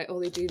was saying about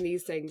Ollie doing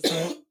these things,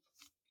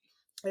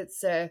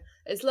 it's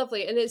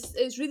lovely, and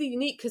it's really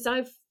unique, because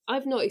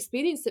I've not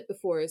experienced it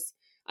before.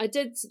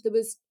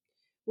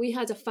 We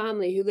had a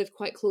family who lived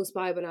quite close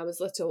by when I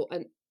was little,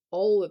 and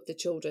all of the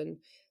children,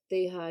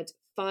 they had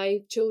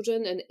 5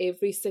 children, and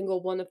every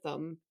single one of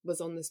them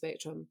was on the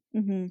spectrum.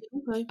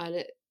 Okay.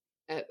 And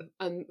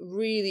I'm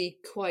really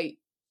quite,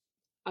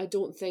 I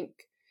don't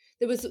think,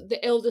 there was the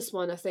eldest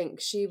one, I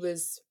think she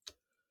was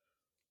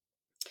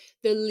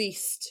the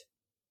least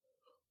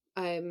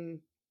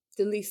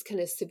kind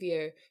of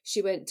severe.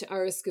 She went to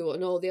our school,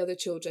 and all the other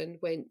children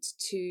went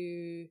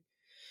to,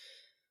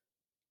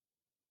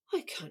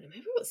 I can't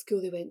remember what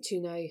school they went to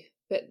now,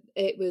 but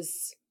it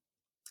was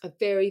a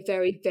very,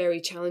 very,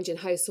 very challenging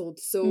household.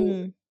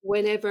 So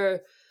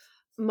whenever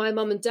my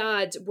mum and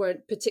dad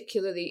weren't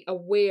particularly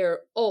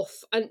aware of,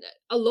 and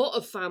a lot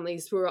of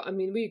families were, I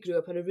mean, we grew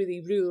up in a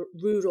really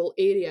rural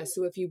area,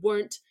 so if you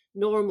weren't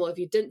normal, if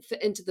you didn't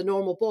fit into the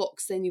normal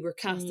box, then you were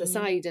cast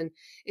aside, and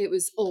it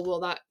was,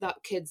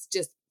 that kid's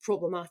just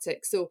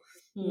problematic. So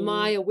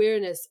my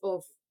awareness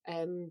of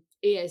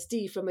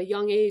ASD from a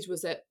young age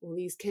was that, well,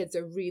 these kids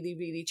are really,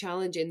 really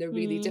challenging. They're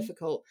really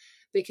difficult,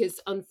 because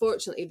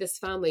unfortunately this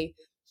family,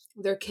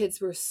 their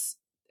kids were,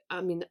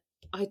 I mean,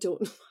 I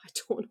don't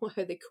know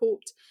how they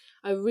coped.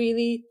 I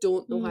really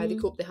don't know how they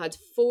coped. They had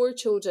 4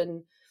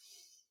 children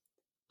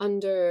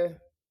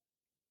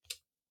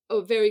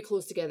very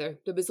close together.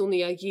 There was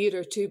only a year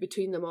or 2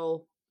 between them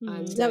all.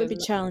 And that would be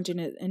challenging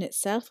in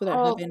itself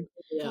without having.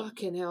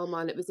 Fucking hell,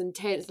 man! It was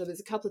intense. There was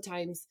a couple of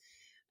times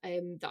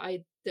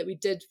that we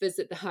did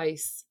visit the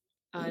house,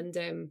 and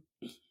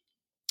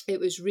it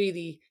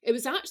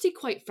was actually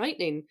quite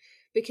frightening,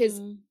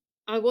 because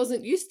I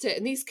wasn't used to it,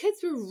 and these kids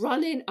were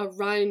running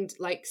around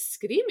like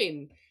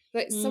screaming.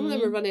 Like some of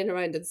them were running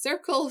around in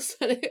circles,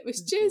 and it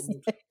was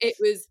it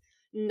was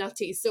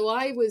nutty. So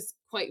I was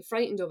quite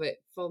frightened of it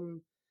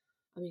from,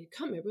 I mean, I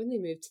can't remember when they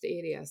moved to the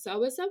area. So I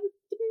was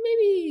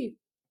maybe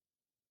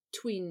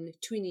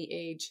tweeny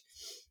age.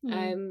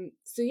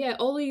 So yeah,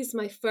 Ollie's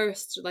my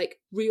first like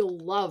real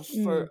love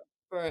for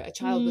a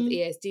child with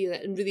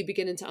ASD, and really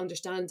beginning to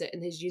understand it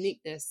and his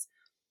uniqueness.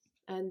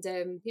 And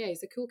yeah,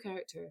 he's a cool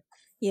character.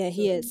 Yeah,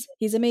 he is.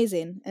 He's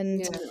amazing.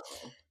 And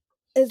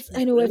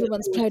I know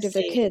everyone's proud of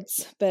their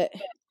kids, but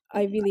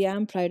I really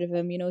am proud of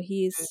him. You know,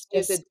 he's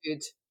a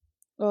dude.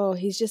 Oh,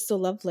 he's just so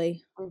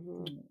lovely.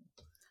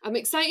 I'm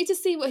excited to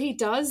see what he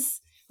does.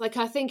 Like,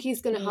 I think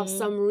he's going to have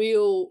some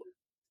real,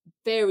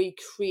 very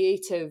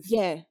creative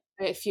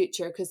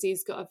future, because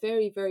he's got a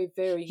very, very,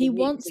 very. He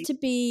wants to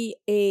be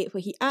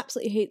he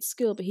absolutely hates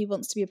school, but he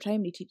wants to be a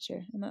primary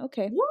teacher. I'm like,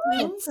 okay.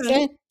 What?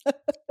 Okay.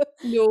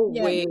 No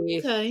way.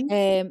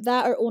 Okay.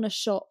 That or own a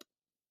shop.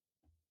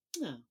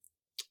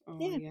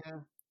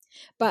 Yeah.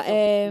 But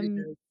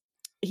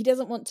he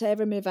doesn't want to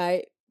ever move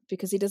out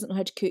because he doesn't know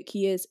how to cook.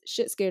 He is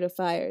shit scared of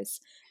fires.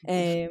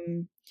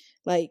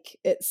 Like,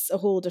 it's a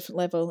whole different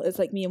level. It's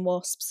like me and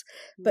wasps.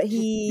 But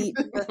he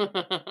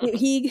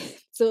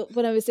so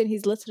when I was saying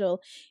he's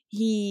literal,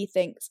 he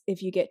thinks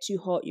if you get too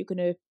hot, you're going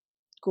to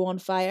go on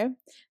fire.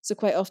 So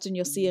quite often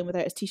you'll see him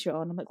without his t-shirt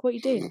on. I'm like, what are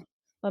you doing?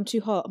 I'm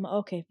too hot. I'm like,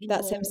 okay.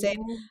 That's him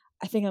saying,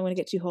 I think I'm going to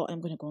get too hot and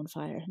I'm going to go on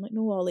fire. I'm like,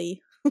 no,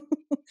 Ollie.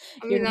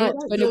 You're not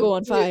going to go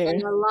on fire. I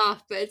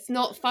laugh, but it's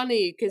not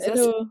funny, because that's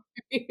a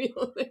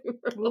real thing.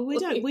 Well, we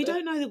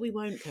don't know that we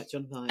won't catch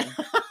on fire.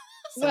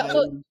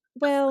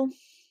 Well,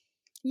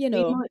 you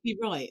know, we might be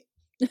right.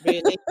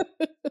 Really,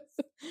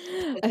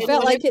 I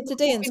felt like it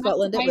today in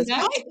Scotland. It was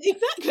exactly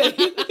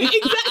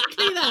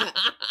that.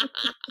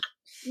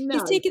 No.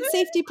 He's taking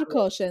safety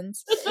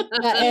precautions.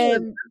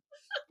 But,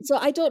 so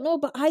I don't know,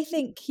 but I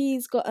think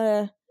he's got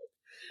a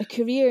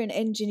career in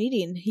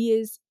engineering. He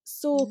is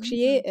so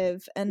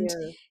creative, and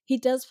he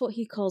does what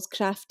he calls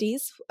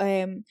crafties.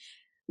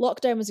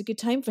 Lockdown was a good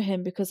time for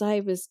him because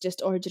I was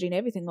just ordering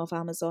everything off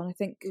Amazon. I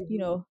think, you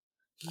know,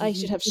 I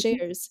should have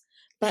shares.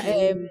 But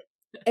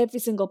every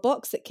single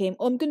box that came,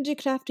 I'm going to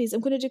do crafties.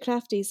 I'm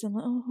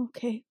like, oh,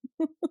 okay.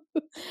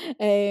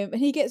 And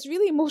he gets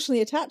really emotionally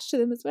attached to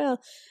them as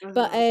well.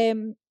 But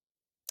the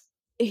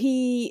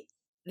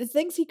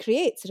things he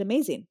creates are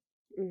amazing.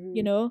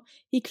 You know,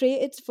 he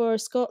created for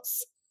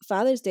Scott's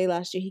Father's Day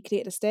last year, he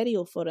created a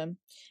stereo for him,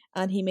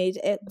 and he made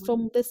it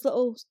from this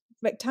little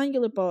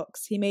rectangular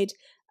box. He made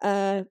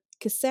a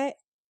cassette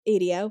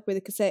area where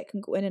the cassette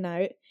can go in and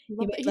out. He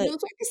knows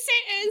what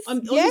cassette is.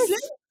 Yes.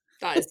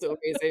 That is so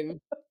amazing.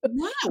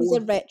 Wow. He's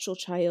a retro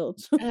child.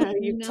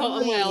 You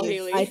taught him well,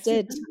 Hayley. I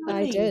did.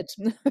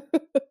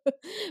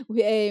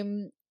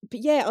 But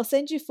yeah, I'll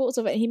send you photos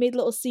of it. And he made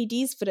little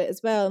CDs for it as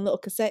well, and little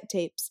cassette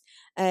tapes.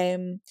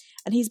 And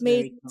he's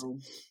made. Cool.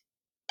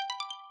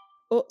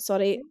 Oh,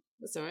 sorry.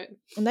 That's all right.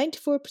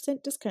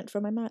 94% discount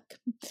for my Mac.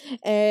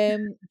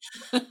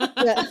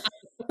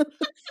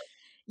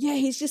 Yeah,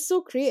 he's just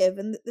so creative,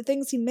 and the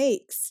things he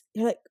makes,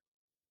 you're like,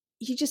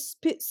 he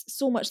just puts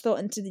so much thought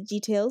into the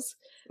details.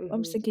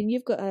 I'm just thinking,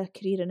 you've got a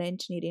career in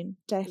engineering,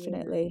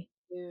 definitely.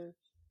 Yeah.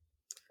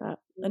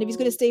 And if he's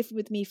going to stay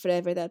with me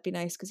forever, that'd be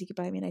nice, because he could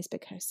buy me a nice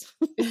big house.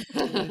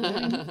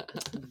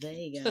 There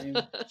you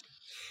go.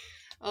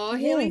 Oh,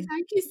 Hayley,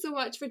 thank you so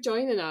much for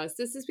joining us.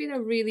 This has been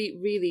a really,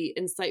 really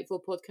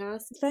insightful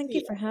podcast. Thank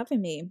you for having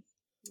me.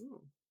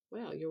 Oh,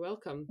 well, you're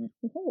welcome.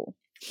 Oh.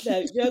 So,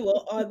 you know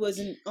what? I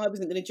wasn't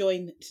going to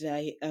join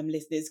today,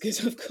 listeners,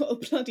 because I've got a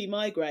bloody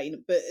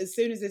migraine. But as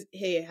soon as I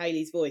hear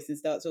Hayley's voice and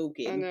start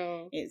talking, I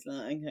know. It's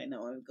like, okay,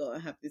 no, I've got to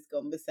have this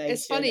conversation.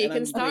 It's funny, you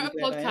can start a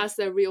podcast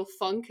in a real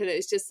funk, and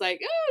it's just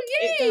like, oh,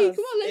 yay,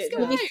 come on, let's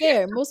go. To be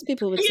fair, most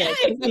people would say,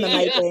 I'm a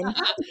migraine.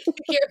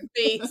 Your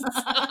face.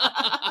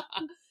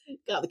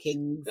 Got the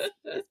Kings.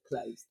 It's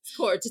closed.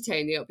 It's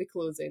 9:45, it'll be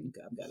closing.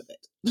 I'm going to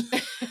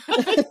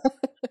bed.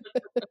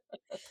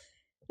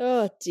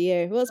 Oh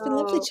dear. Well, it's been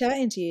lovely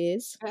chatting to you.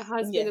 It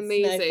has been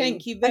amazing. No,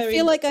 thank you very much. I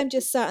feel like I'm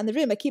just sat in the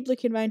room. I keep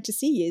looking around to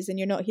see you, and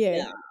you're not here.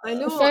 Yeah. I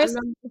know. The first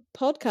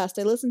podcast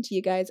I listened to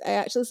you guys, I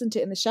actually listened to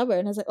it in the shower,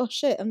 and I was like, oh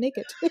shit, I'm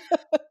naked. I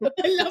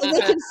love and they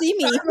can see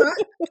me.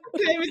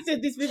 Claire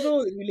said this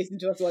before, that you listen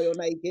to us while you're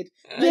naked.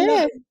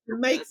 Yeah. It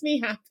makes me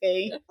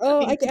happy.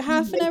 Oh, I get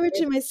half an hour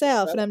to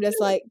myself, and I'm just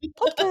like,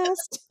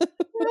 podcast.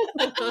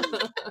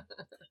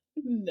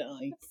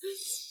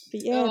 Nice.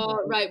 But yeah.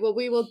 Oh, right. Well,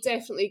 we will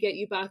definitely get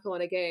you back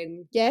on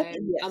again. Yeah,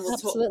 and we'll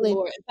absolutely. talk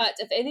more. In fact,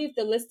 if any of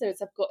the listeners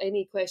have got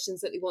any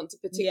questions that they want to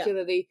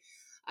particularly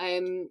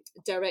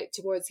direct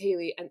towards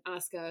Hayley and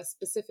ask a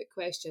specific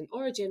question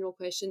or a general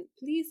question,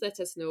 please let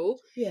us know.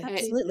 Yeah,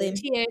 absolutely.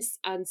 TS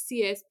and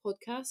CS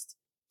podcast.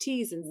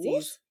 T's and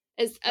C's.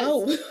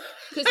 What?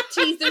 Because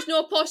T's, there's no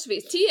apostrophe.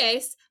 It's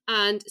TS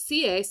and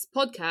CS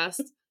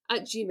podcast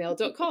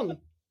 @gmail.com.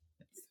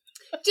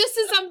 Just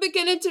as I'm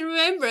beginning to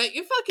remember it,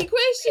 you fucking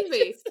question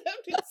me.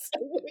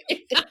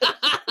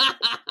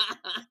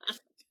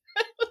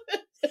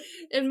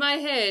 In my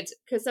head,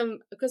 because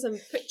I'm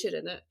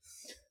picturing it.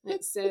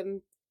 It's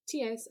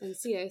TS and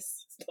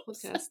CS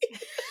podcast.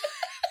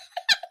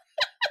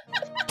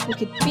 We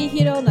could be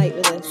here all night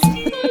with us.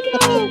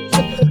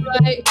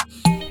 Right.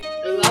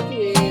 Love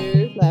you.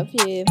 Love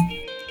you.